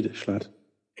just Swedish, lad.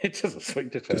 It's just a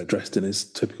Swedish lad. Just dressed in his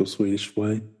typical Swedish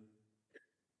way.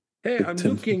 Hey, I'm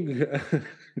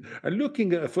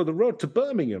looking for the road to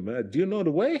Birmingham. Do you know the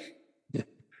way? Yeah.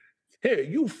 Hey,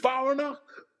 you foreigner!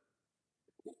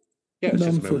 Yeah, it's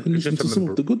None just, for listen to some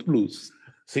of the good blues.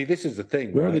 See, this is the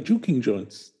thing, Where right? are the juking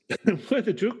joints? Where are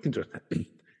the juking joints?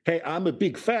 Hey, I'm a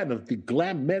big fan of the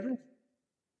glam metal.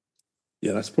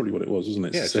 Yeah, that's probably what it was, wasn't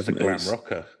it? Yeah, it's just a glam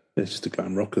rocker. Yeah, it's just a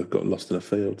glam rocker got lost in a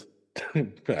field.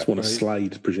 It's one of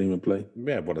Slade, presumably.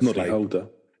 Yeah, what a Noddy Holder.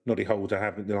 Noddy Holder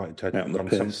having done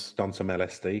some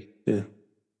LSD. Yeah.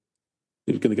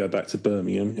 He was going to go back to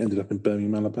Birmingham, ended up in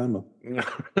Birmingham, Alabama.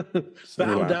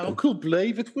 Found out, I couldn't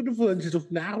believe it would have ended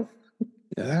up now.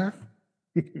 Yeah.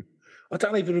 I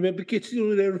don't even remember getting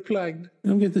on an aeroplane.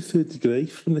 I'm getting the third degree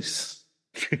from this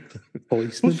policeman.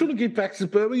 I was trying to get back to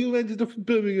Birmingham, ended up in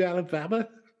Birmingham, Alabama.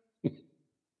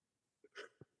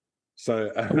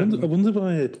 So I wonder if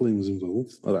my airplane was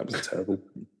involved. Oh, that was a terrible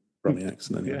running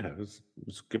accent. Anyway. Yeah, it was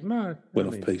good. No, went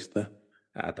off piste there.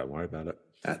 Don't worry about it.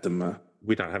 Adam,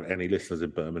 we don't have any listeners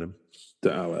in Birmingham.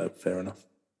 Fair enough.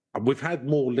 We've had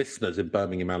more listeners in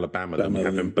Birmingham, Alabama than we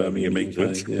have in Birmingham,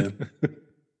 England.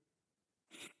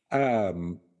 Yeah.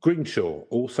 Greenshaw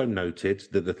also noted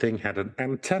that the thing had an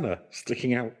antenna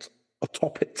sticking out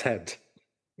atop its head.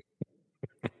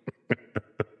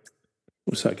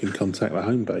 So it can contact the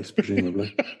home base,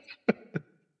 presumably.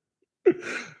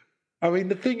 I mean,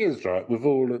 the thing is, right, with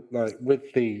all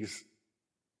with the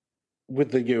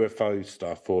UFO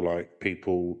stuff, or like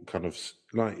people kind of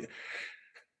like,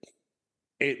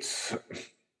 it's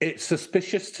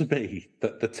suspicious to me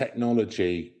that the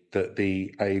technology that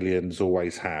the aliens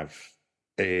always have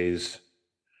is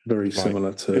very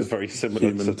similar to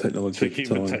human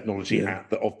technology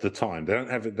of the time. They don't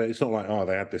have it. It's not like, oh,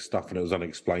 they had this stuff and it was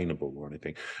unexplainable or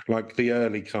anything. Like the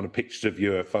early kind of pictures of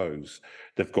UFOs,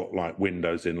 they've got like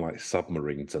windows in like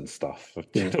submarines and stuff.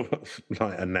 Yeah.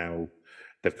 And now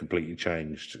they've completely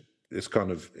changed. It's kind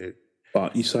of.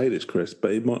 But you say this, Chris,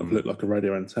 but it might have looked like a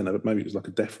radio antenna, but maybe it was like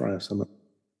a death ray or something.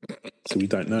 So we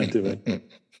don't know, do we?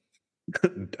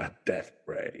 A death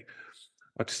ray.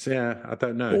 I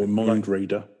don't know. Or a mind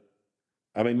reader.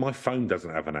 I mean, my phone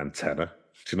doesn't have an antenna.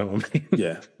 Do you know what I mean?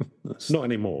 Yeah. Not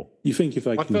anymore. You think if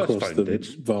they can cross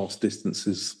the vast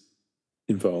distances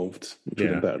involved, which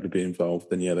would undoubtedly be involved,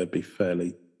 then they'd be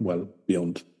fairly well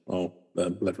beyond our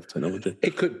level of technology.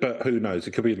 It could, but who knows?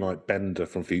 It could be like Bender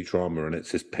from Futurama and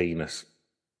it's his penis.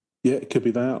 Yeah, it could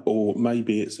be that. Or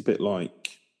maybe it's a bit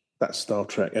like that Star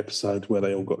Trek episode where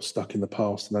they all got stuck in the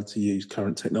past and had to use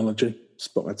current technology.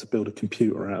 Spock had to build a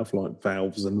computer out of like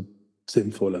valves and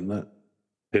tinfoil and that.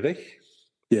 Did he?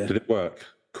 Yeah. Did it work?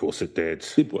 Of course it did.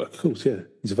 It did work, of course, yeah.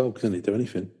 He's a Vulcan, he'd do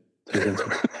anything.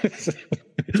 It's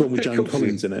one with Joan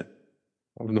Collins in it.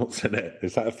 I've not seen it.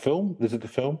 Is that a film? Is it a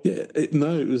film? Yeah, it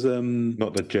was...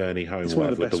 not The Journey Home. It's one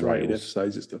of the best rated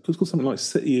episodes. It's called something like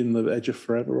City in the Edge of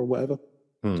Forever or whatever.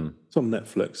 It's on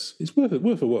Netflix. It's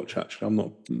worth a watch,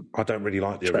 actually. I don't really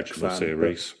like the original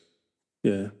series.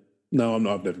 Yeah. No, I'm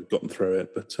not. I've never gotten through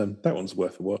it, but that one's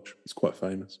worth a watch. It's quite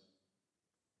famous.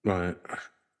 Right.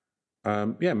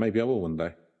 Yeah, maybe I will one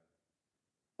day.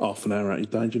 Half an hour out of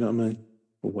your day, do you know what I mean?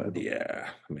 Or whatever. Yeah,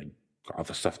 I mean, got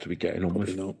other stuff to be getting on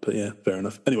with. Not, but yeah, fair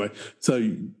enough. Anyway,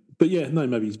 but yeah, no,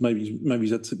 maybe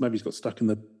he's got stuck in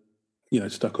the,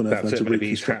 stuck on Earth and to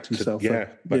reconstruct himself.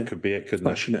 That could be it, couldn't it?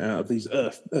 Fashioning it out of these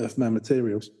Earthman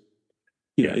materials.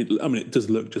 It does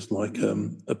look just like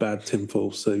a bad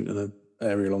tinfoil suit and an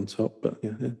aerial on top, but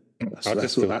yeah.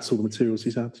 That's all the materials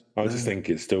he's had. I just think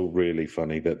it's still really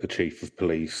funny that the chief of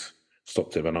police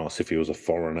stopped him and asked if he was a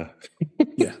foreigner.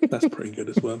 Yeah, that's pretty good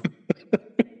as well.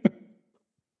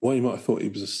 Well, you might have thought he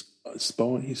was a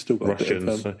spy. He's still got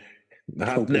Russians. A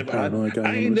bit of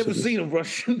I ain't never seen a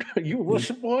Russian. Are you a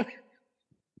Russian boy?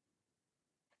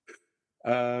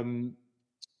 So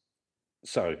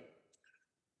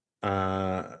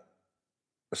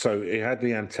it had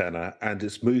the antenna and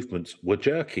its movements were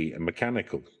jerky and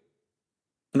mechanical.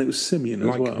 And it was simian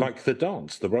as well. Like the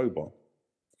dance, the robot.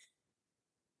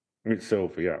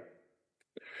 Itself, yeah.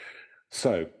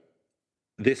 So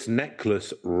this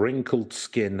necklace, wrinkled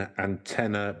skin,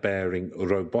 antenna-bearing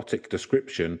robotic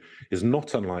description is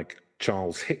not unlike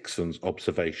Charles Hickson's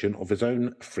observation of his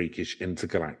own freakish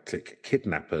intergalactic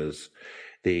kidnappers,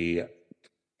 the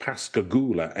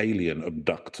Pascagoula alien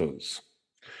abductors,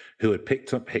 who had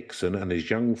picked up Hickson and his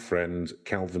young friend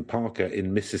Calvin Parker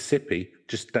in Mississippi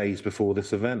just days before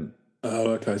this event.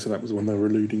 Oh, okay, so that was the one they were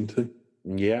alluding to.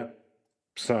 Yeah.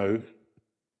 So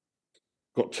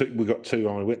we've got two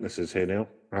eyewitnesses here now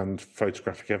and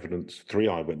photographic evidence, 3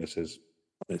 eyewitnesses.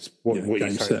 It's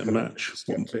game, set, and match.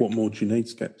 What more do you need,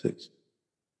 skeptics?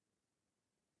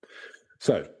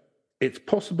 So it's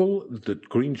possible that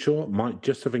Greenshaw might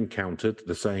just have encountered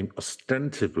the same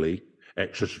ostensibly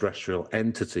extraterrestrial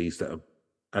entities that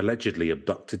allegedly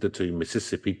abducted the two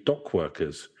Mississippi dock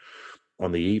workers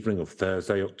on the evening of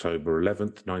Thursday, October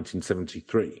 11th,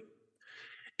 1973.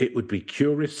 It would be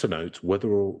curious to note whether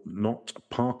or not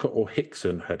Parker or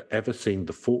Hickson had ever seen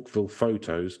the Falkville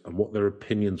photos and what their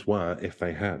opinions were if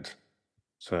they had.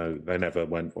 So they never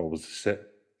went, what was this it?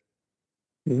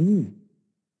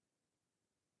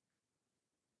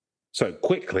 So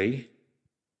quickly,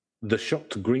 the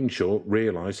shocked Greenshaw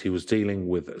realised he was dealing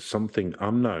with something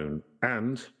unknown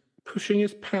and, pushing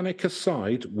his panic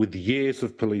aside with years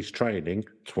of police training,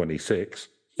 26.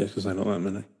 Yes, because they're not that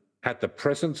many. Had the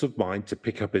presence of mind to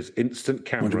pick up his instant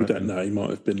camera. We don't know. He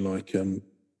might have been like, he might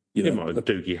have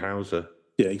been Doogie Howser.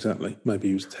 Yeah, exactly. Maybe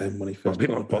he was 10 when he first got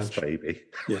like Boss Baby.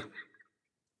 Yeah.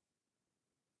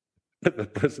 The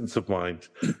presence of mind.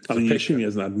 I mean, you assume he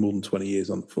hasn't had more than 20 years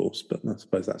on the force, but I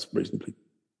suppose that's reasonably.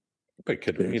 But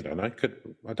could have,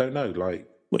 I don't know. Like,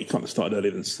 well, he can't have started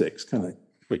earlier than 6, can he?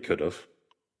 We could have.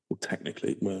 Well,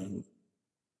 technically,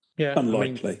 yeah,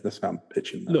 unlikely. That's how I'm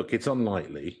pitching that. Look, it's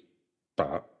unlikely,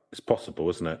 but it's possible,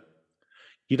 isn't it?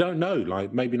 You don't know.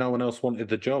 Like, maybe no one else wanted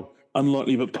the job.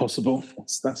 Unlikely, but possible.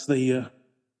 That's the.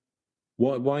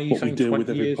 Why are you saying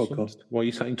 20 years? Podcast. Why are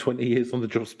you saying 20 years on the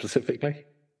job specifically?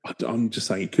 I'm just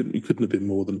saying it couldn't have been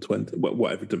more than 20.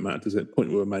 Whatever, it doesn't matter. The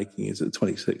point we're making is at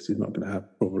 26, he's not going to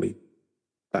have probably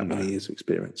that many years of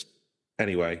experience.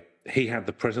 Anyway, he had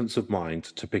the presence of mind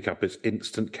to pick up his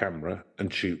instant camera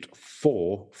and shoot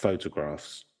 4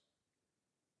 photographs.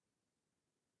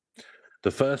 The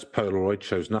first Polaroid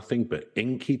shows nothing but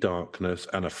inky darkness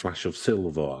and a flash of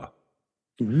silver.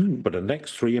 But the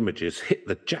next 3 images hit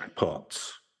the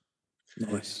jackpots.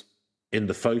 Nice. In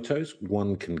the photos,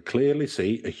 one can clearly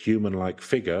see a human-like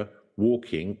figure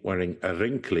walking wearing a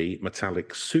wrinkly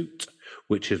metallic suit,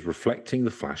 which is reflecting the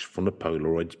flash from the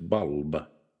Polaroid's bulb.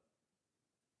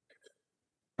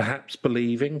 Perhaps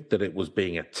believing that it was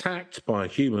being attacked by a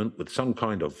human with some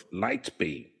kind of light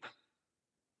beam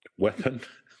weapon,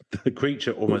 the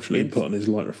creature almost put on his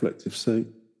light reflective suit.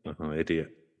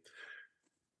 Idiot.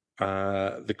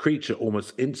 The creature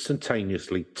almost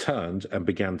instantaneously turned and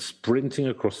began sprinting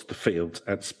across the field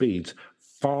at speeds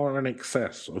far in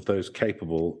excess of those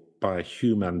capable by a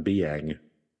human being.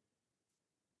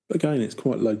 Again, it's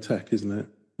quite low tech, isn't it?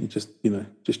 You just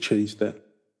cheesed it.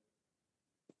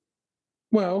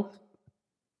 Well,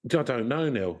 I don't know,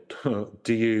 Neil.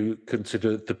 Do you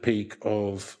consider the peak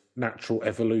of natural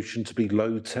evolution to be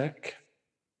low tech?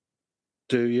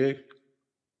 Do you?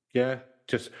 Yeah,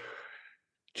 just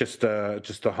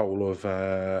the whole of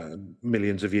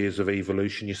millions of years of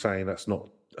evolution. You're saying that's not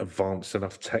advanced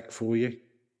enough tech for you?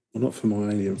 Well, not for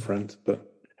my alien friend, but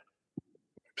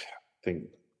I think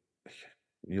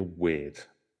you're weird.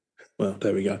 Well,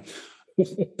 there we go.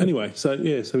 Anyway, so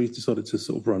he decided to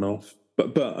sort of run off,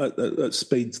 but at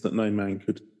speeds that no man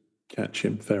could catch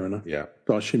him. Fair enough. Yeah.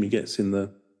 But I assume he gets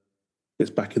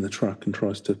back in the truck and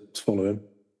tries to follow him.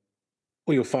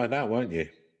 Well, you'll find out, won't you?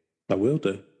 I will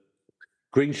do.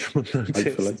 Greenshaw noticed.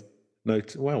 Hopefully.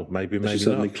 Well, maybe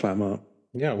certainly not. clam up.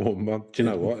 Yeah, well, do you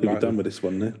know what? We're done with this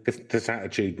one now. This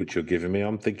attitude which you're giving me,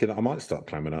 I'm thinking that I might start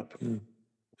clamming up.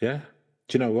 Yeah.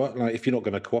 Do you know what? Like, if you're not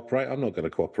going to cooperate, I'm not going to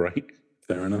cooperate.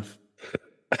 Fair enough.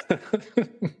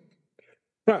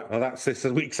 Right, well, that's this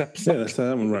week's episode. Yeah, that's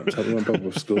that one wrapped up. We won't bother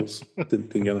with scores.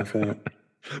 Didn't get enough out.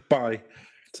 Bye.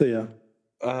 See ya.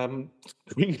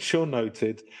 Greenshaw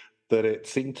noted that it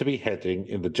seemed to be heading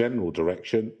in the general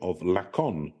direction of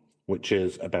Lacon, which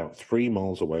is about 3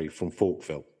 miles away from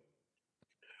Falkville.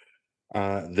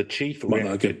 The chief might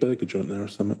not get a burger joint there or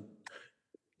something.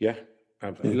 Yeah.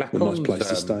 Lacon's, a nice place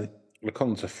to stay.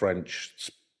 Lacon's a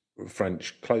French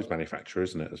clothes manufacturer,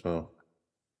 isn't it, as well?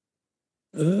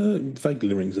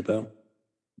 Vaguely rings a bell.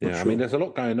 Yeah, I mean, there's a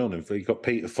lot going on. You've got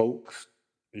Peter Falk's,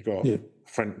 you've got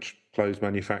French clothes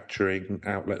manufacturing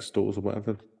outlet stores or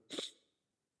whatever.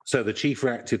 So the chief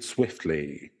reacted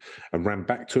swiftly and ran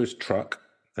back to his truck.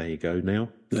 There you go, Neil.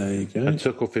 There you go. And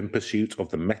took off in pursuit of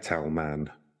the metal man.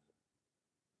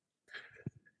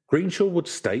 Greenshaw would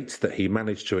state that he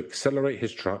managed to accelerate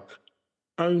his truck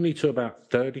only to about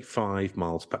 35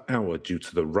 miles per hour due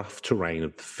to the rough terrain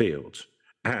of the field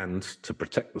and to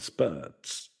protect the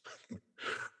spurs,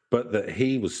 but that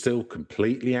he was still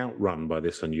completely outrun by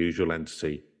this unusual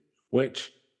entity,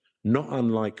 which, not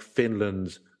unlike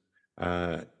Finland's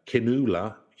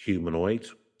Kinula humanoid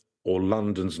or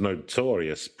London's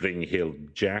notorious Spring Hill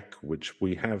Jack, which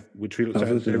we looked at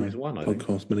in Series 1, I think.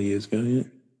 Podcast many years ago, yeah.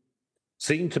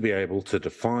 Seemed to be able to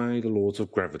defy the laws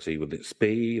of gravity with its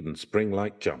speed and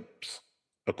spring-like jumps.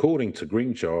 According to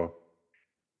Greenshaw,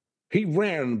 he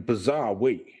ran in a bizarre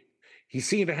way. He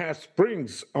seemed to have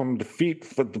springs on the feet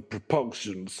for the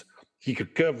propulsions, He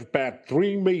could cover about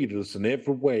 3 meters in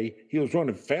every way. He was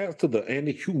running faster than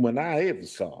any human I ever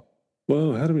saw.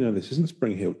 Well, how do we know this isn't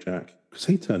Spring Hill Jack? Because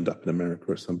he turned up in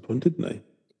America at some point, didn't he?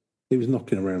 He was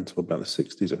knocking around till about the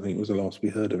 60s, I think, was the last we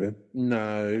heard of him.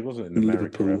 No, he wasn't in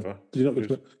America ever. Did he not go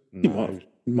to... No.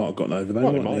 He might have gotten over there.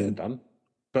 Well, he might have done.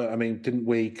 But, I mean, didn't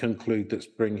we conclude that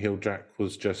Spring Hill Jack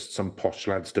was just some posh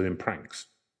lads doing pranks?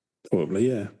 Probably,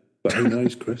 yeah. But who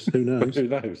knows, Chris? Who knows? Who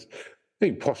knows? I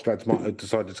think posh lads might have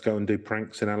decided to go and do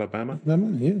pranks in Alabama.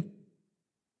 Yeah.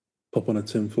 Pop on a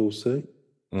tinfoil suit,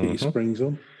 get your springs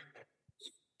on.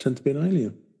 Tend to be an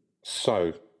alien.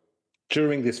 So,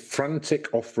 during this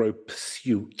frantic off-road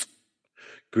pursuit,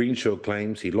 Greenshaw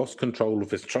claims he lost control of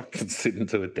his truck and slid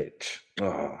into a ditch.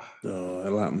 Oh,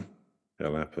 it'll happen.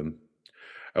 It'll happen.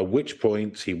 At which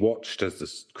point he watched as the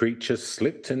creature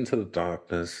slipped into the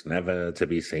darkness, never to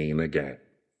be seen again,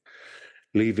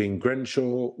 leaving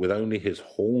Greenshaw with only his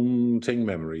haunting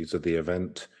memories of the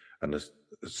event and a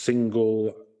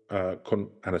single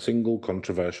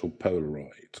controversial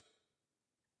Polaroid.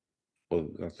 Well,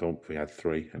 I thought we had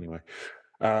 3 anyway.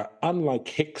 Unlike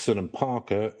Hickson and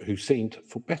Parker, who seemed,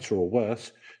 for better or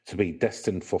worse, to be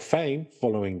destined for fame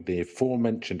following the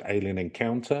aforementioned alien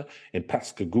encounter in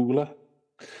Pascagoula,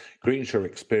 Greenshaw's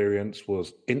experience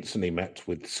was instantly met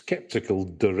with skeptical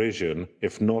derision,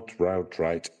 if not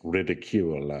outright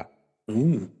ridicule.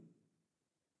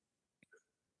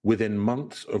 Within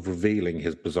months of revealing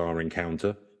his bizarre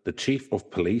encounter, the chief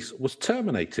of police was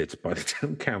terminated by the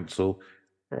town council.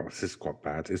 Oh, this is quite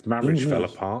bad. His marriage fell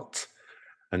apart.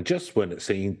 And just when it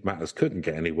seemed matters couldn't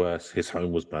get any worse, his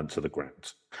home was burnt to the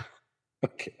ground.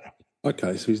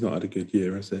 Okay, so he's not had a good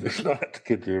year, has he? He's not had a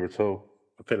good year at all.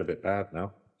 I feel a bit bad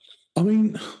now. I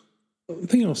mean, the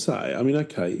thing I'll say, I mean,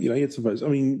 okay, he had some votes. I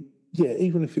mean, yeah,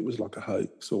 even if it was like a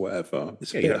hoax or whatever,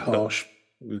 it's a bit harsh.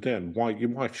 Then why your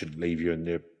wife shouldn't leave you and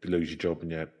you lose your job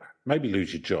and maybe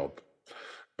lose your job,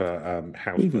 but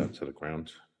house burnt to the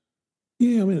ground.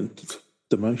 Yeah, I mean,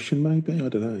 demotion maybe. I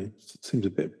don't know. It seems a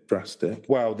bit drastic.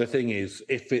 Well, the thing is,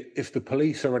 if the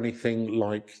police are anything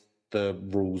like the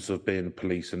rules of being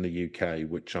police in the UK,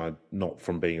 which I'm not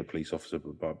from being a police officer,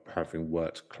 but having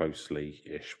worked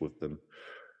closely-ish with them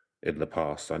in the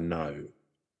past, I know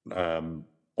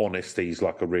honesty is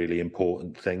like a really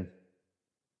important thing.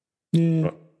 Yeah.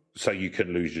 Right? So you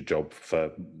can lose your job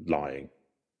for lying.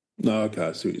 No, okay,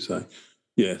 I see what you're saying.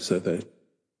 Yeah, so they...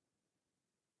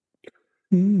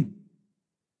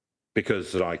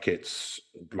 Because, like, it's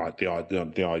like the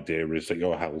idea is that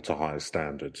you're held to higher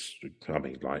standards. I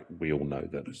mean, like, we all know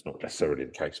that it's not necessarily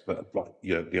the case, but like,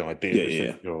 the idea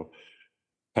is that you're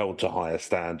held to higher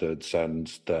standards, and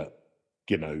that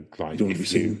like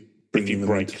if you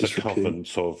break the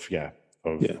covenants of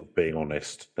being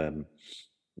honest, then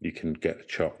you can get a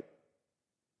chop.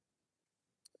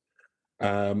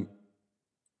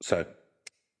 So.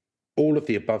 All of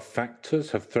the above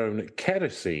factors have thrown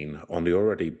kerosene on the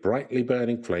already brightly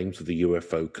burning flames of the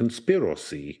UFO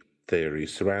conspiracy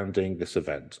theories surrounding this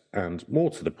event, and, more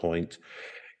to the point,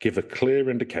 give a clear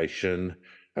indication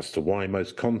as to why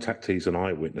most contactees and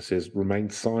eyewitnesses remain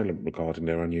silent regarding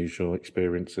their unusual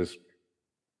experiences.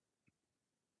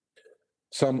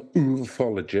 Some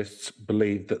ufologists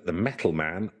believe that the Metal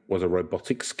Man was a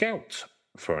robotic scout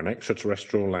for an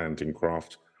extraterrestrial landing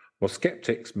craft, while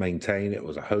skeptics maintain it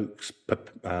was a hoax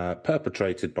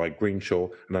perpetrated by Greenshaw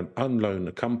and an unknown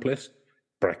accomplice,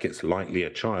 brackets likely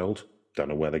a child, don't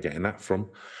know where they're getting that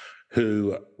from,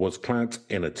 who was clad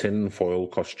in a tin-foil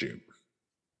costume.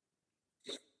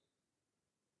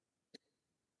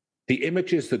 The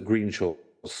images that Greenshaw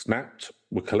snapped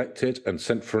were collected and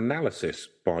sent for analysis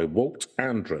by Walt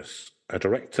Andrus, a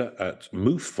director at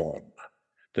MUFON,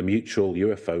 the Mutual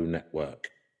UFO Network.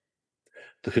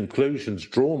 The conclusions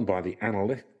drawn by the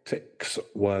analytics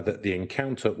were that the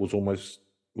encounter was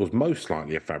most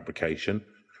likely a fabrication,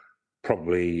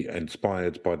 probably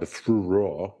inspired by the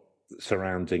furore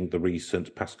surrounding the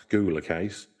recent Pascagoula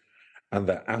case, and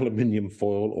that aluminium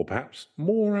foil, or perhaps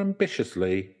more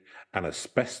ambitiously, an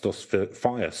asbestos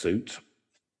fire suit,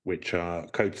 which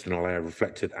coated in a layer of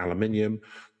reflected aluminium,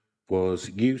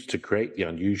 was used to create the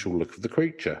unusual look of the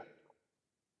creature.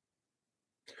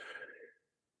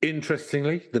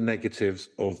 Interestingly, the negatives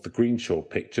of the Greenshaw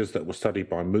pictures that were studied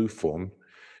by MUFON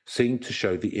seemed to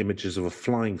show the images of a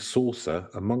flying saucer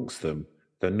amongst them,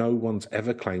 though no one's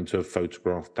ever claimed to have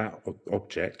photographed that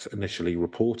object initially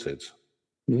reported.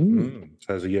 So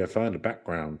there's a UFO in the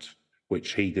background,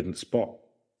 which he didn't spot.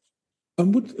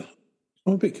 I'm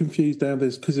a bit confused now.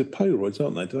 Because they're Polaroids,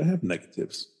 aren't they? Do they have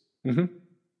negatives? Okay.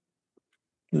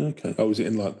 Oh, was it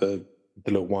in like the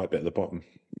little white bit at the bottom?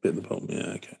 Bit at the bottom,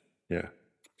 yeah, okay. Yeah.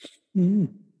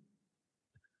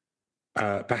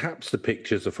 Perhaps the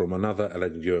pictures are from another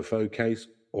alleged UFO case,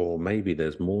 or maybe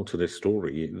there's more to this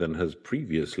story than has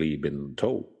previously been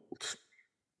told.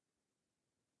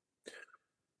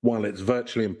 While it's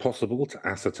virtually impossible to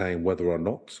ascertain whether or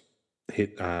not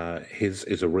his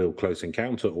is a real close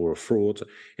encounter or a fraud,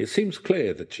 it seems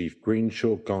clear that Chief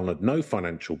Greenshaw garnered no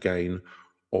financial gain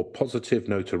or positive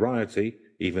notoriety,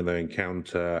 even though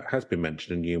encounter has been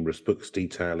mentioned in numerous books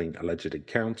detailing alleged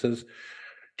encounters,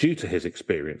 due to his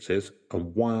experiences,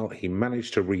 and while he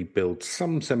managed to rebuild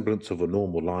some semblance of a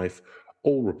normal life,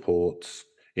 all reports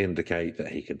indicate that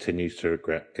he continues to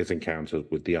regret his encounters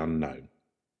with the unknown.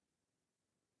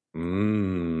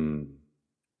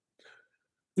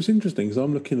 It's interesting because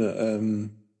I'm looking at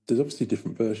there's obviously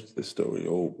different versions of this story,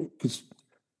 or because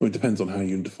it depends on how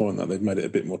you define that. They've made it a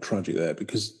bit more tragic there,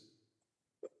 because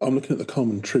I'm looking at the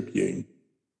Common Tribune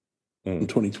from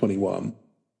 2021,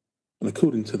 and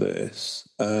according to this,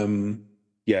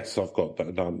 yes, I've got that.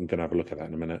 I'm going to have a look at that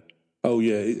in a minute. Oh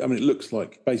yeah, I mean, it looks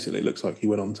like he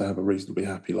went on to have a reasonably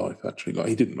happy life. Actually, like,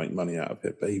 he didn't make money out of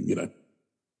it, but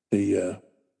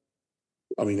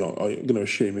I mean, I'm going to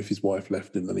assume if his wife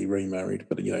left him, then he remarried.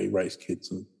 But he raised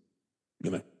kids and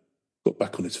got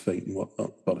back on his feet and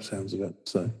whatnot, by the sounds of it.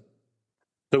 So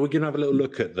we're going to have a little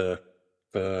look at the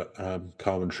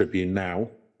Carmen Tribune now.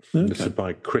 Okay. This is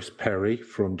by Chris Perry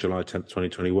from July 10th,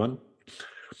 2021.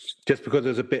 Just because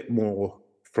there's a bit more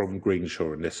from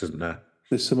Greenshaw in this, isn't there?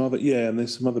 There's some other, and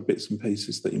there's some other bits and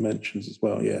pieces that he mentions as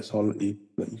well. Yes, so I'll let you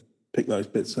pick those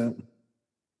bits out.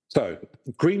 So,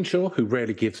 Greenshaw, who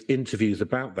rarely gives interviews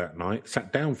about that night,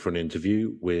 sat down for an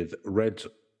interview with Red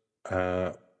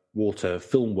Water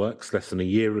Filmworks less than a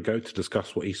year ago to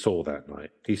discuss what he saw that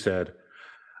night. He said,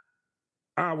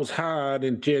 "I was hired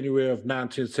in January of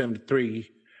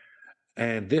 1973,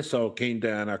 and this all came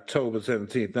down October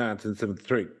 17th,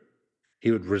 1973.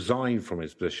 He would resign from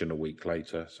his position a week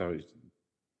later. So,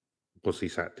 was he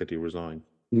sacked? Did he resign?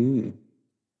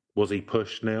 Was he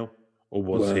pushed now? Or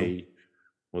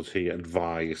was he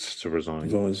advised to resign?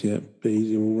 Advised, yeah. Be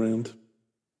easy all round.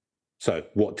 So,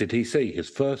 what did he see? His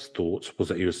first thought was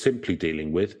that he was simply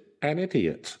dealing with an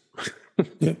idiot.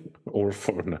 Yeah. Or a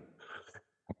foreigner.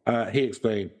 He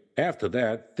explained, after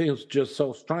that, things were just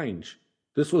so strange.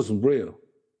 This wasn't real.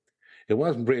 It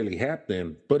wasn't really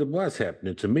happening, but it was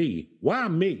happening to me. Why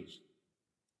me?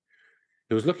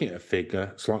 He was looking at a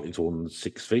figure slightly taller than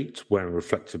 6 feet, wearing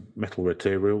reflective metal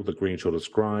material that Greenshaw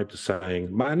described as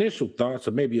saying, my initial thoughts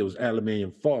are maybe it was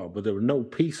aluminium foil, but there were no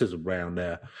pieces around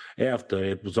there after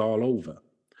it was all over.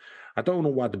 I don't know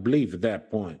what to believe at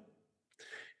that point.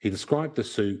 He described the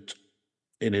suit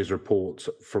in his reports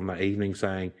from that evening,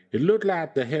 saying, it looked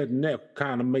like the head and neck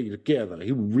kind of made together.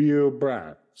 He was real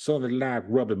bright, something like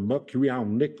rubbing mercury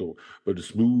on nickel, but as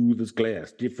smooth as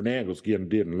glass, different angles getting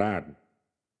didn't lighten.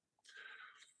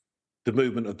 The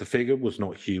movement of the figure was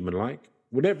not human-like.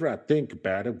 Whenever I think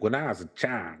about it, when I was a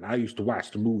child, I used to watch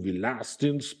the movie Lost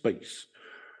in Space.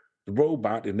 The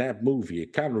robot in that movie,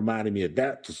 it kind of reminded me of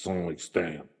that to some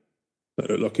extent.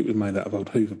 It looked like it was made out of old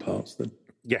Hoover parts then.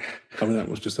 Yeah. I mean, that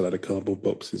was just a load of cardboard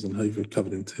boxes and Hoover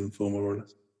covered in tinfoil, more or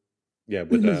less. Yeah,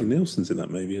 but Leslie Nielsen's in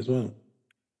that movie as well.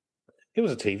 It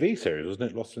was a TV series,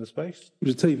 wasn't it? Lost in Space? It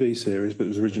was a TV series, but it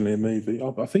was originally a movie.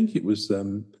 I think it was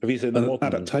Have you seen the modern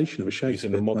adaptation of a Shakespeare. Have you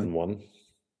seen the modern one?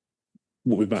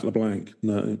 What, with Matt LeBlanc?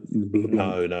 No.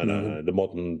 The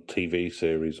modern TV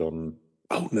series on...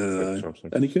 Oh, no.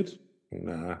 Any good?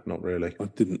 Nah, not really. I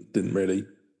didn't really...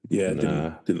 Yeah,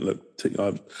 didn't look...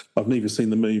 I've neither seen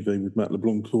the movie with Matt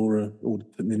LeBlanc or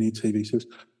the new TV series.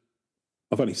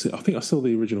 I think I saw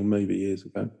the original movie years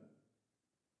ago.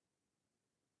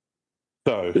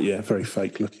 So, but yeah, very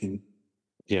fake looking.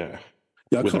 Yeah.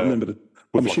 Yeah, I can't remember.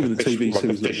 I'm assuming the TV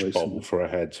series like a fish bowl for a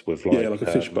head with like a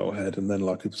fish bowl head, and then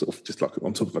like a sort of just like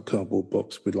on top of a cardboard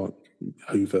box with like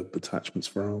Hoover attachments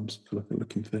for arms,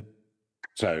 looking thing.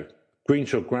 So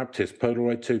Greenshaw grabbed his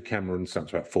Polaroid 2 camera and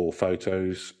snapped about 4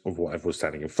 photos of whatever was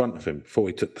standing in front of him. Before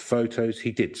he took the photos,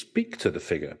 he did speak to the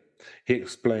figure. He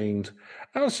explained,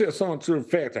 I was just on to the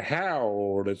fact of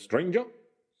how the stranger,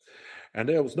 and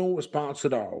there was no response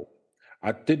at all.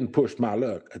 I didn't push my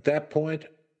luck. At that point,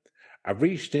 I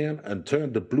reached in and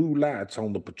turned the blue lights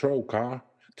on the patrol car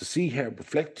to see how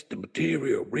reflected the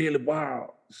material really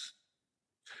was.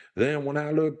 Then when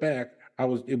I looked back,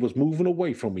 it was moving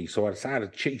away from me, so I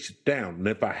decided to chase it down, and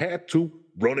if I had to,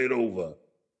 run it over.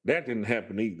 That didn't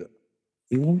happen either.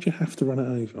 Why would you have to run it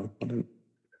over? I don't...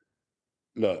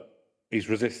 Look, he's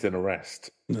resisting arrest.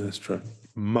 No, that's true.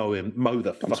 Mow the fucker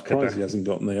down. I'm surprised he hasn't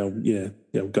gotten the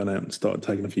old gun out and started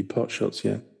taking a few pot shots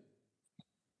yet.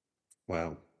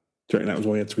 Wow. Do you reckon that was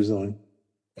why he had to resign?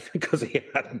 Because he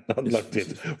hadn't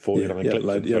unloaded 49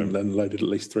 clips. He hadn't unloaded at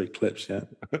least 3 clips yet.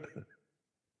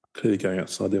 Clearly going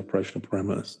outside the operational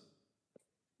parameters.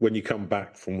 When you come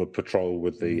back from a patrol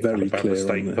with the Very Alabama clear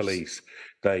State Police,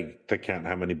 they count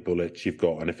how many bullets you've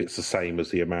got, and if it's the same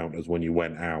as the amount as when you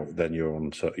went out, then you're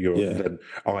on. Then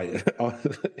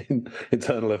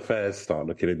Internal Affairs start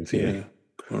looking into you.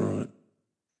 All right.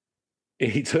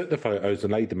 He took the photos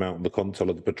and laid them out on the console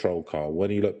of the patrol car.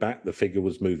 When he looked back, the figure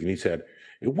was moving. He said,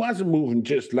 "It wasn't moving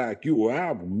just like your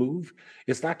album moved.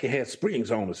 It's like it had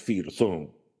springs on its feet or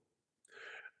something."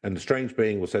 And the strange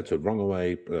being was said to have run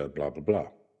away, blah, blah, blah.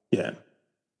 Yeah.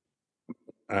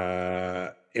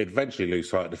 It eventually lose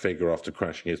sight of the figure after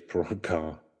crashing his patrol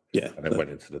car. Yeah. And it went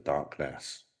into the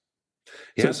darkness.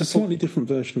 So it's a slightly different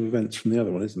version of events from the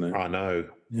other one, isn't it? I know.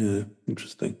 Yeah,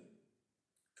 interesting.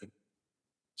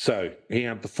 So he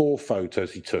had the 4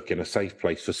 photos he took in a safe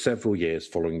place for several years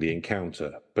following the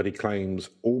encounter, but he claims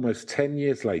almost 10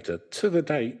 years later, to the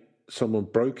date, someone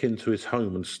broke into his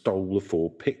home and stole the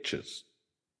 4 pictures.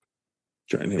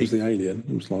 Do you reckon it was the alien?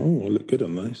 He was like, "Oh, I look good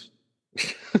on those.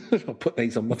 I'll put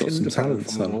these on my Tinder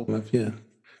talents, yeah."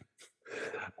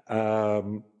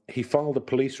 He filed a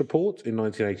police report in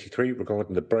 1983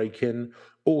 regarding the break-in.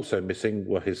 Also missing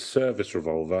were his service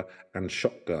revolver and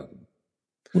shotgun.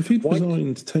 Well, if he'd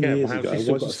resigned 10 years ago, why has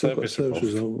he still got a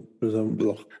service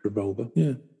revolver?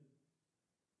 Yeah.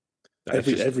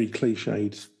 Every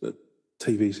cliched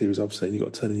TV series I've seen, you've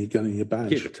got to turn in your gun in your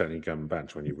badge. You've got to turn in your gun and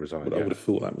badge when you resign. But I would have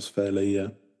thought that was fairly...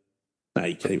 no,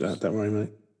 you keep that, don't worry,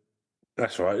 mate.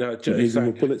 That's right. You need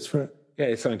more bullets for it? Yeah,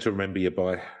 it's something to remember you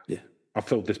by. Yeah. I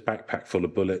filled this backpack full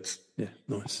of bullets. Yeah,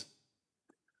 nice.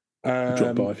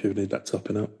 Drop by if you ever need that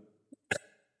topping up.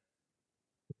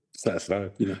 Let us know.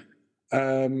 You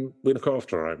know. We look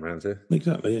after our own rounds here.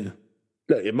 Exactly, yeah.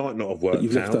 Look, it might not have worked out.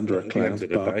 You've left under a cloud,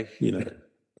 but, you know.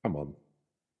 Come on.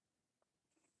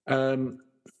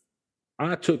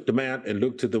 I took them out and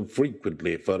looked at them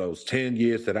frequently for those 10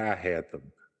 years that I had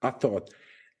them. I thought,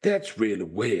 that's really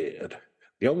weird.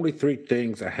 The only 3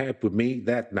 things I had with me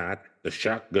that night, the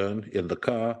shotgun in the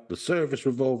car, the service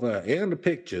revolver, and the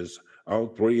pictures, all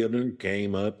 3 of them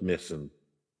came up missing.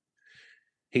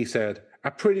 He said, I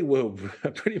pretty well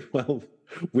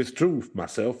withdrew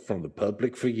myself from the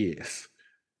public for years.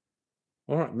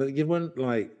 All right, you weren't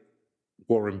like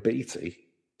Warren Beatty,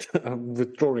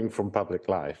 withdrawing from public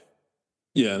life.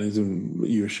 Yeah, and he's in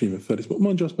Hiroshima 30s. But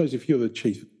mind you, I suppose if you're the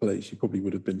chief of police, you probably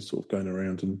would have been sort of going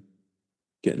around and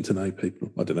getting to know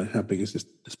people. I don't know, how big is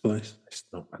this place? It's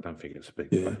not. I don't think it's a big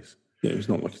place. Yeah, it's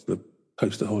not like it's the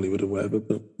coast of Hollywood or whatever,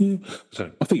 but yeah.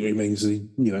 So I think what he means is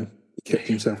he kept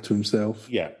himself to himself.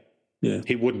 Yeah. Yeah.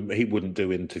 He wouldn't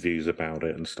do interviews about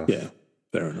it and stuff. Yeah,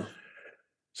 fair enough.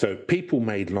 So people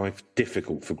made life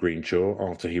difficult for Greenshaw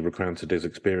after he recounted his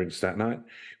experience that night.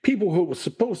 People who were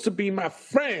supposed to be my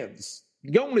friends.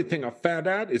 The only thing I found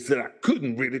out is that I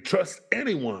couldn't really trust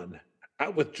anyone. I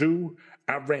withdrew,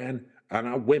 I ran, and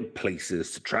I went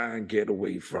places to try and get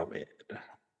away from it.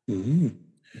 Mm-hmm.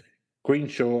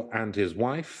 Greenshaw and his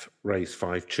wife raised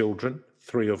 5 children,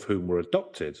 3 of whom were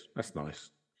adopted. That's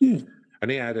nice. Yeah.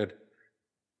 And he added,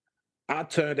 I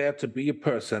turned out to be a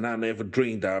person I never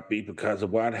dreamed I'd be because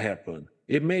of what happened.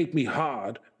 It made me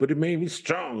hard, but it made me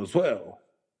strong as well.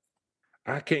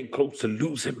 I came close to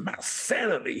losing my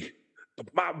sanity, but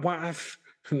my wife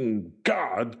and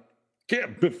God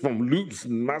kept me from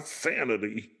losing my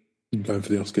sanity. I'm going for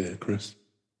the Oscar here, Chris.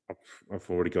 I've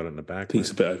already got it in the bag. I think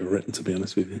it's a bit overwritten, to be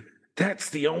honest with you. That's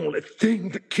the only thing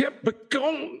that kept me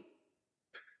going.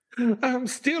 I'm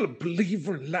still a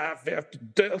believer in life after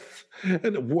death, and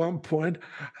at one point,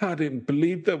 I didn't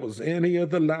believe there was any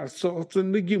other life source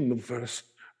in the universe,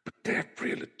 but that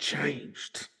really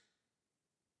changed.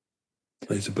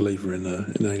 He's a believer in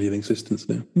alien existence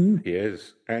now. He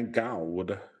is, and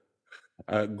God.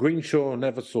 Greenshaw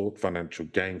never sought financial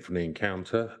gain from the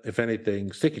encounter. If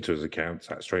anything, sticking to his accounts,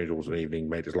 that strange autumn evening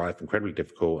made his life incredibly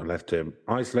difficult and left him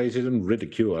isolated and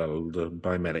ridiculed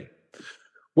by many.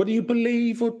 Whether you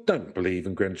believe or don't believe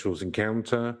in Grenshaw's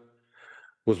encounter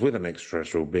was with an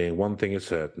extraterrestrial being, one thing is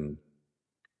certain.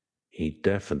 He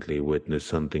definitely witnessed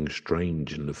something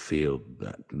strange in the field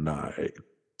that night.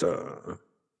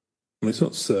 It's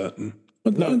not certain.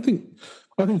 I think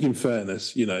in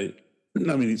fairness,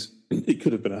 it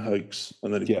could have been a hoax,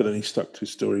 and then he stuck to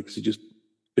his story because he just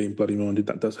being bloody minded.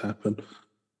 That does happen.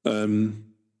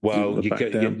 Well,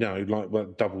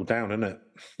 double down, isn't it?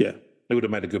 Yeah. He would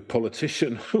have made a good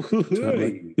politician.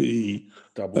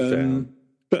 Double down.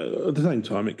 But at the same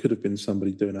time, it could have been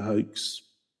somebody doing a hoax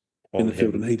in the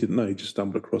field, and he didn't know. He just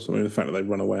stumbled across it. I mean, the fact that they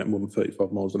run away at more than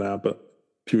 35 miles an hour, but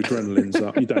if your adrenaline's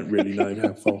up, you don't really know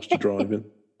how fast you're driving.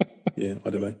 Yeah,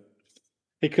 I don't know.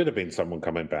 It could have been someone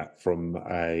coming back from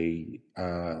a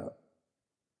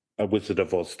Wizard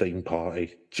of Oz theme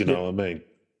party. Do you know what I mean?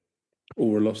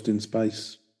 Or a Lost in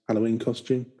Space Halloween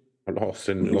costume. A Lost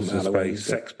in Space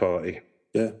sex party.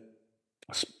 Yeah.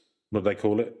 What do they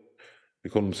call it? They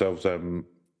call themselves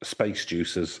space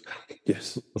juicers.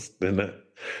 Yes. Isn't it?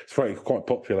 It's quite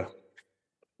popular.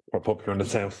 Quite popular in the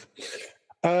South.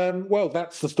 Well,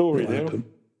 that's the story now.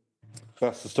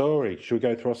 That's the story. Should we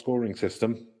go through our scoring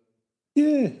system?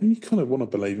 Yeah, you kind of want to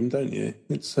believe him, don't you?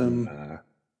 It's I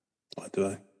don't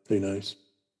know. Who knows?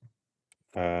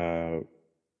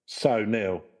 So,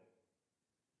 Neil,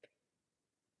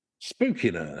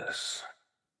 spookiness.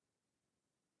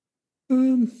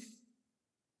 I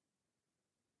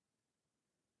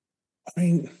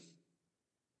mean,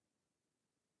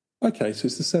 okay, so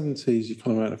it's the 70s. You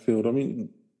kind of out of field. I mean,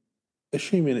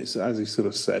 assuming it's as he sort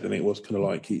of said, and it was kind of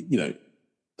like the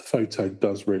photo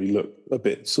does really look a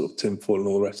bit sort of tinfoil and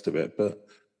all the rest of it, but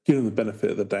given the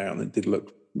benefit of the doubt, it did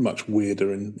look much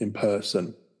weirder in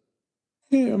person.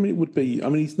 Yeah, I mean, it would be. I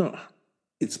mean,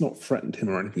 it's not threatened him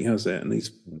or anything, has it? And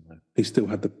he still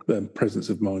had the presence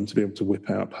of mind to be able to whip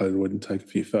out Polaroid and take a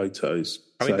few photos.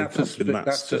 I mean, that's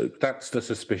the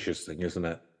suspicious thing, isn't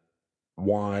it?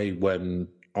 Why, when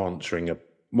answering a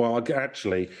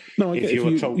actually, no, if you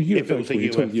were told if it was a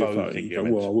UFO thing, I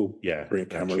will bring a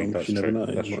camera along because you never know.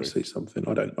 You might see something.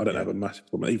 I don't have a massive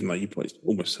problem, even though you probably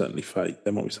almost certainly fake.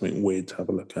 There might be something weird to have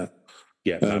a look at.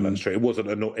 Yeah, no, that's true. It wasn't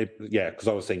because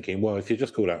I was thinking, well, if you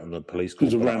just called out on the police call,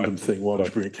 it was a random thing. Why would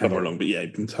you bring a camera along? But yeah,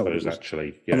 you've been told. It was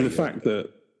actually. I mean, the fact that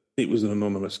it was an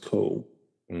anonymous call,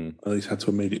 and he's had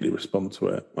to immediately respond to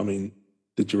it. I mean,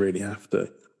 did you really have to?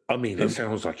 I mean, it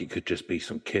sounds like it could just be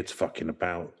some kids fucking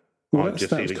about. Well, I've just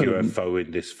seen a UFO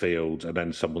in this field, and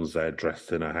then someone's there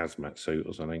dressed in a hazmat suit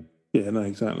or something. Yeah, no,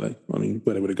 exactly. I mean,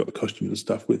 where they would have got the costumes and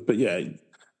stuff with, but yeah,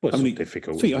 well, it's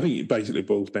difficult. I think it basically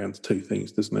boils down to two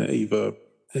things, doesn't it? Either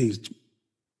he's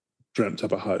dreamt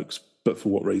up a hoax, but for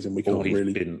what reason we can't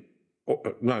really.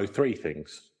 No, three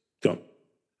things. Go on.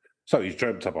 So he's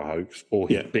dreamt up a hoax, or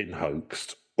he's been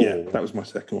hoaxed. Or, that was my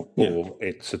second one. Or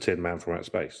it's a Tin Man from outer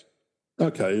space.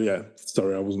 Okay, yeah.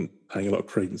 Sorry, I wasn't paying a lot of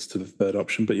credence to the third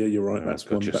option, but yeah, you're right. That's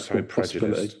one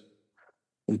possibility.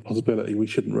 One possibility we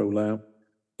shouldn't rule out.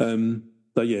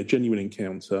 But yeah, genuine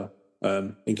encounter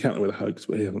with a hoax,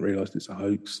 but he hasn't realised it's a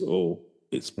hoax, or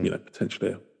it's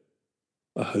potentially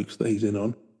a hoax that he's in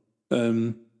on.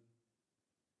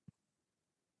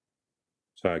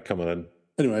 So come on then.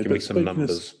 Anyway, give me some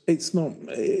numbers. It's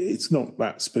not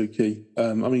that spooky.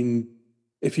 I mean,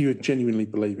 if you were genuinely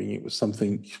believing it was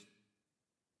something,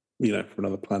 for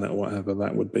another planet or whatever,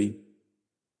 that would be,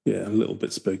 a little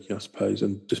bit spooky, I suppose,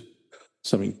 and just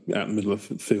something out in the middle of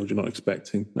the field you're not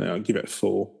expecting. I'll give it a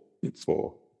 4. It's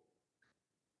 4.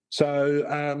 So,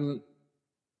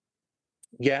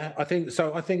 I think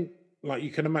so. I think, like,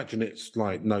 you can imagine it's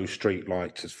like no street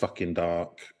lights, it's fucking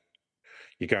dark.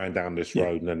 You're going down this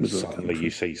road and then suddenly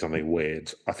you see something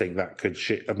weird. I think that could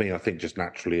I mean, I think just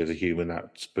naturally as a human, that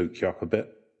would spook you up a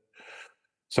bit.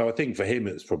 So I think for him,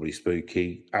 it's probably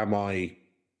spooky. Am I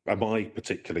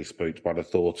particularly spooked by the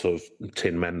thought of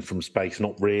tin men from space?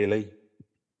 Not really,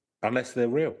 unless they're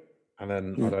real. And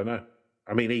then I don't know.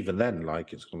 I mean, even then,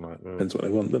 like, it's kind of like depends what they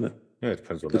want, doesn't it? Yeah, it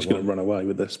depends what they're they want. They're just going to run away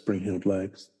with their spring-heeled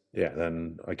legs. Yeah,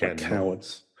 then again, like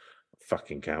cowards,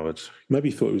 fucking cowards.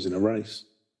 Maybe he thought he was in a race.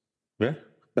 Yeah.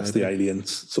 That's the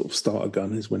alien's sort of starter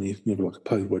gun, is when you have like a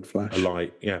Polaroid flash. A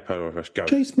light, Polaroid flash. Go.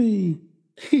 Chase me.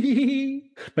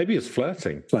 Maybe it's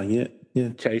flirting. Playing it, yeah.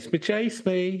 Chase me.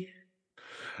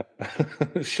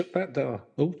 Shut that door.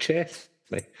 Oh, chase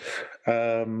me.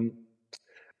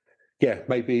 Maybe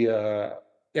maybe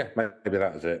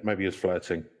that was it. Maybe it's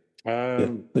flirting.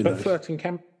 But flirting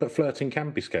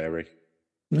can be scary.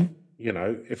 Yeah.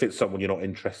 If it's someone you're not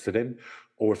interested in,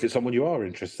 or if it's someone you are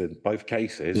interested in, both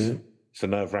cases, it's a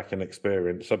nerve-wracking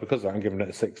experience. So because of that, I'm giving it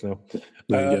a 6-0.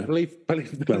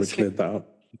 Believability. Glad we cleared that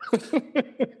up.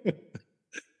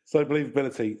 So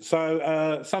believability.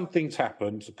 So something's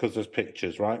happened because there's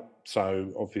pictures, right?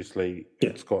 So obviously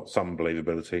it's got some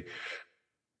believability.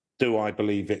 Do I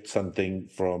believe it's something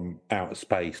from outer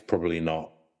space? Probably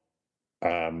not.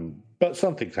 But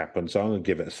something's happened, so I'm going to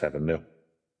give it a 7-0.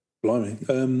 Blimey.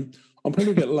 I'm probably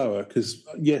going to get lower because,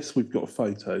 yes, we've got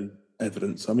photo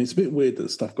evidence. I mean, it's a bit weird that the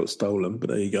stuff got stolen, but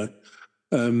there you go.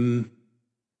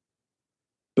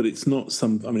 But it's not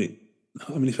some... I mean,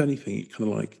 if anything, it kind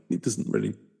of like... It doesn't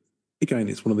really... Again,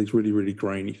 it's one of these really, really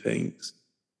grainy things.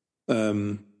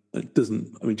 It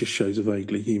doesn't... I mean, it just shows a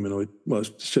vaguely humanoid... Well,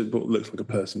 it shows what looks like a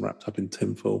person wrapped up in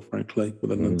tinfoil, frankly,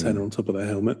 with an antenna on top of their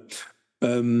helmet.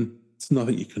 It's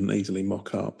nothing you can easily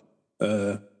mock up.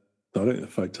 I don't think the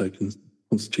photo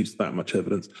constitutes that much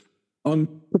evidence.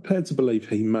 I'm prepared to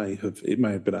believe it may have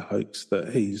been a hoax,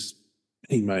 that he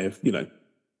may have, he might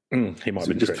have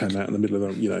been just tricked. came out in the middle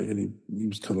of the, and he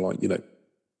was kind of like,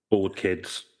 bored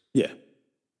kids. Yeah.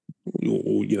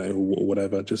 Or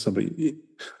whatever, just somebody.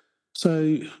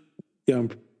 So, yeah.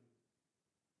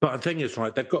 But the thing is,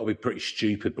 right, they've got to be pretty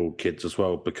stupid bored kids as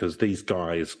well, because these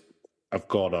guys have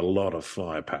got a lot of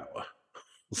firepower.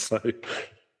 So,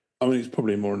 I mean, it's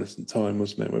probably a more innocent time,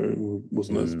 wasn't it? Where it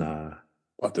wasn't as... Nah.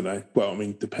 I don't know. Well, I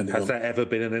mean, depending Has there ever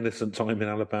been an innocent time in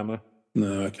Alabama?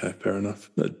 No, okay, fair enough.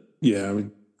 But, yeah, I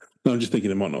mean, no, I'm just thinking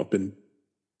it might not have been...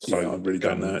 So, I really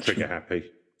don't know, actually. Trigger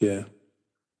happy. Yeah.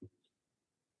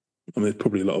 I mean, there's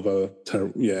probably a lot of other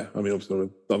obviously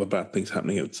other bad things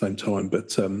happening at the same time,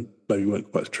 but maybe we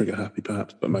weren't quite as trigger happy,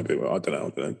 perhaps. But maybe, I don't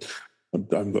know. I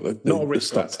haven't got the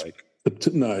stats.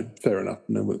 No, fair enough.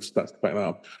 No stats to back that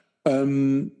up.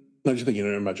 I'm just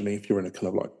thinking, imagining if you're in a kind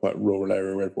of like quite rural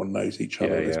area where everyone knows each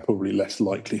other, there's probably less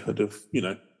likelihood of,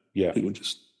 people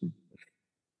just...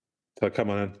 So come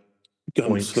on in.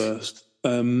 Guns first.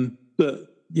 But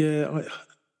yeah,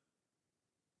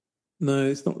 no,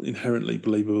 it's not inherently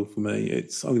believable for me. I'm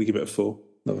going to give it a 4.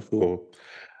 Another 4.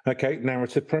 Okay,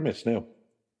 narrative premise now.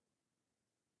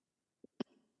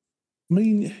 I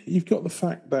mean, you've got the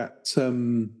fact that...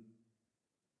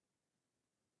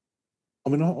 I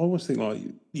mean, I always think like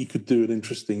you could do an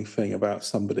interesting thing about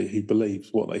somebody who believes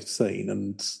what they've seen,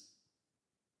 and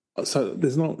so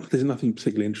there's nothing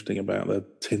particularly interesting about the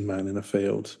Tin Man in a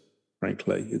field.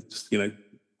 Frankly, it's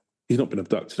he's not been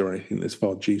abducted or anything. There's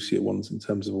far juicier ones in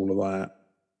terms of all of that.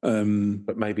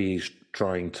 But maybe he's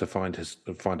trying to find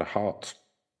a heart.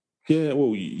 Yeah,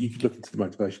 well, you could look into the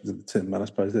motivations of the Tin Man. I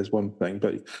suppose there's one thing,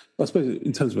 but I suppose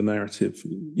in terms of a narrative,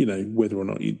 whether or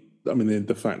not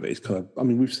the fact that he's kind of,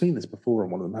 we've seen this before on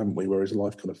one of them, haven't we? Where his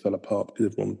life kind of fell apart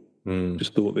because everyone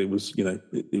just thought it was,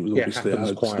 it was obviously a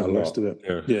hoax quite and a the lot. rest of it.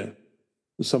 Yeah.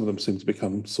 Some of them seem to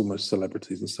become almost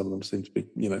celebrities, and some of them seem to be,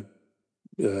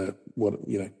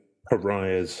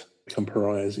 pariahs. Become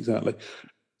pariahs, exactly.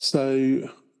 So,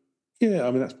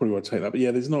 yeah, that's probably why I take that. But yeah,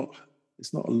 it's not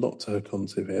a lot to hook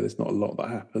onto here. There's not a lot that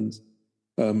happens.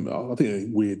 I think a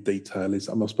weird detail is,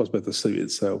 I suppose, both the suit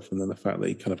itself and then the fact that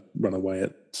he kind of run away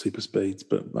at super speeds.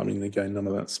 But again, none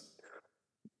of that's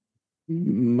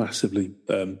massively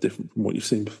different from what you've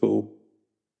seen before,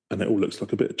 and it all looks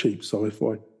like a bit of cheap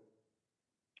sci-fi.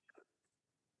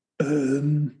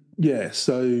 So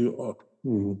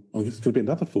it's going to be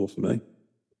another 4 for me.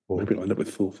 Maybe I'll end up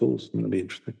with 4 4s. It's going to be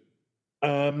interesting.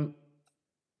 I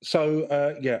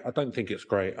don't think it's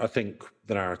great. I think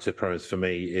the narrative premise for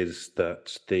me is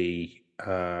that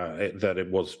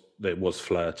it was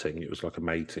flirting. It was like a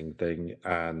mating thing,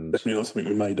 and definitely not something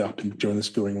we made up during the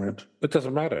scoring round. It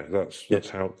doesn't matter. That's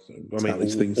how. How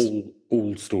these things.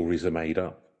 All stories are made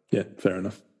up. Yeah, fair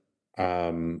enough.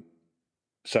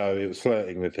 So it was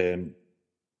flirting with him.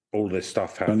 All this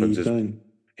stuff happens.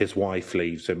 His wife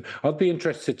leaves him. I'd be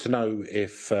interested to know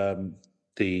if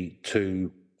the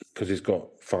two, because he's got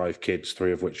 5 kids,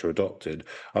 3 of which are adopted.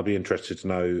 I'd be interested to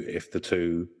know if the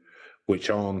 2 which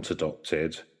aren't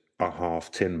adopted are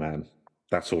half Tin Man.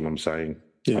 That's all I'm saying.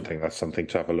 Yeah. I think that's something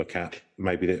to have a look at.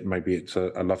 Maybe it's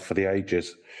a love for the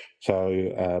ages.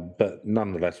 So, but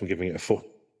nonetheless, I'm giving it a 4.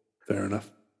 Fair enough.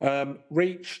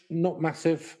 Reach, not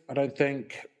massive, I don't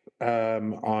think.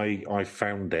 I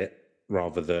found it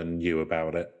rather than knew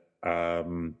about it.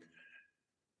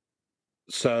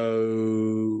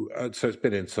 So it's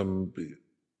been in some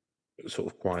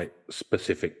sort of quite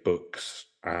specific books,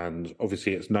 and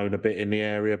obviously it's known a bit in the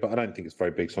area, but I don't think it's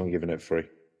very big, so I'm giving it 3.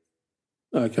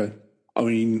 Okay.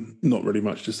 Not really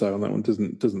much to say on that one.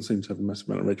 Doesn't seem to have a massive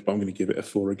amount of reach, but I'm going to give it a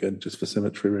 4 again, just for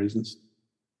symmetry reasons.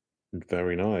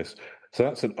 Very nice. So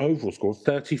that's an overall score of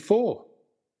 34.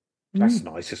 That's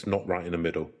nice. It's not right in the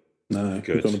middle. No,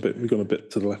 good. We've gone a bit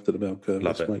to the left of the bell curve.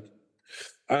 Love it. Week.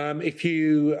 If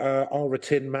you are a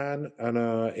Tin Man and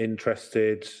are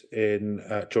interested in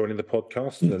joining the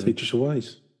podcast, then teach us your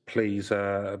ways. Please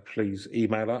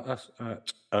email us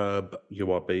at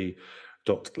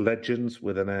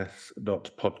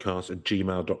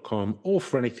urb.legends@podcast@gmail.com, or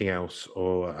for anything else,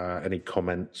 or any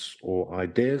comments or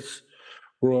ideas.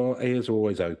 Our ears are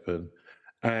always open,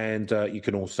 and you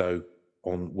can also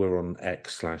we're on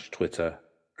X/Twitter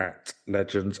at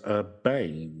Legends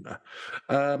Urbane.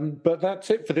 But that's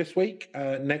it for this week.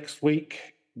 Next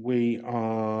week we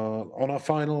are on our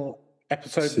final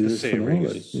episode of the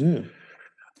series. Yeah.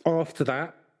 After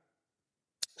that,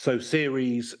 so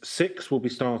series 6 will be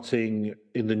starting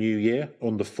in the new year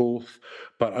on the 4th,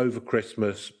 but over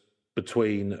Christmas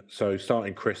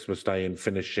starting Christmas Day and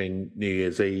finishing New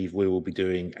Year's Eve, we will be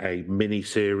doing a mini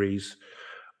series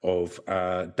of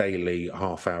daily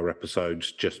half-hour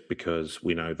episodes, just because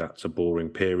we know that's a boring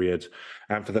period.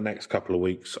 And for the next couple of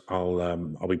weeks,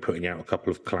 I'll be putting out a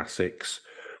couple of classics,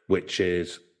 which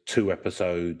is 2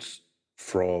 episodes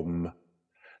from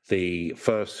the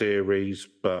first series,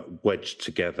 but wedged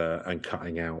together and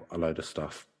cutting out a load of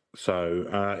stuff.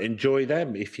 So enjoy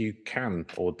them if you can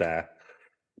or dare.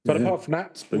 But apart from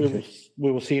that,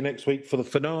 we will see you next week for the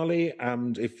finale.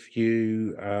 And if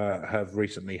you have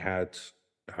recently had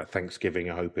Thanksgiving,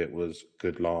 I hope it was a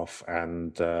good laugh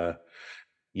and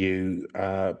you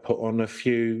put on a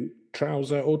few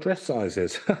trouser or dress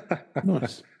sizes.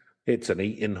 Nice. It's an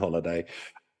eating holiday.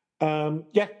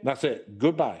 Yeah, that's it.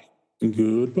 Goodbye.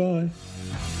 Goodbye.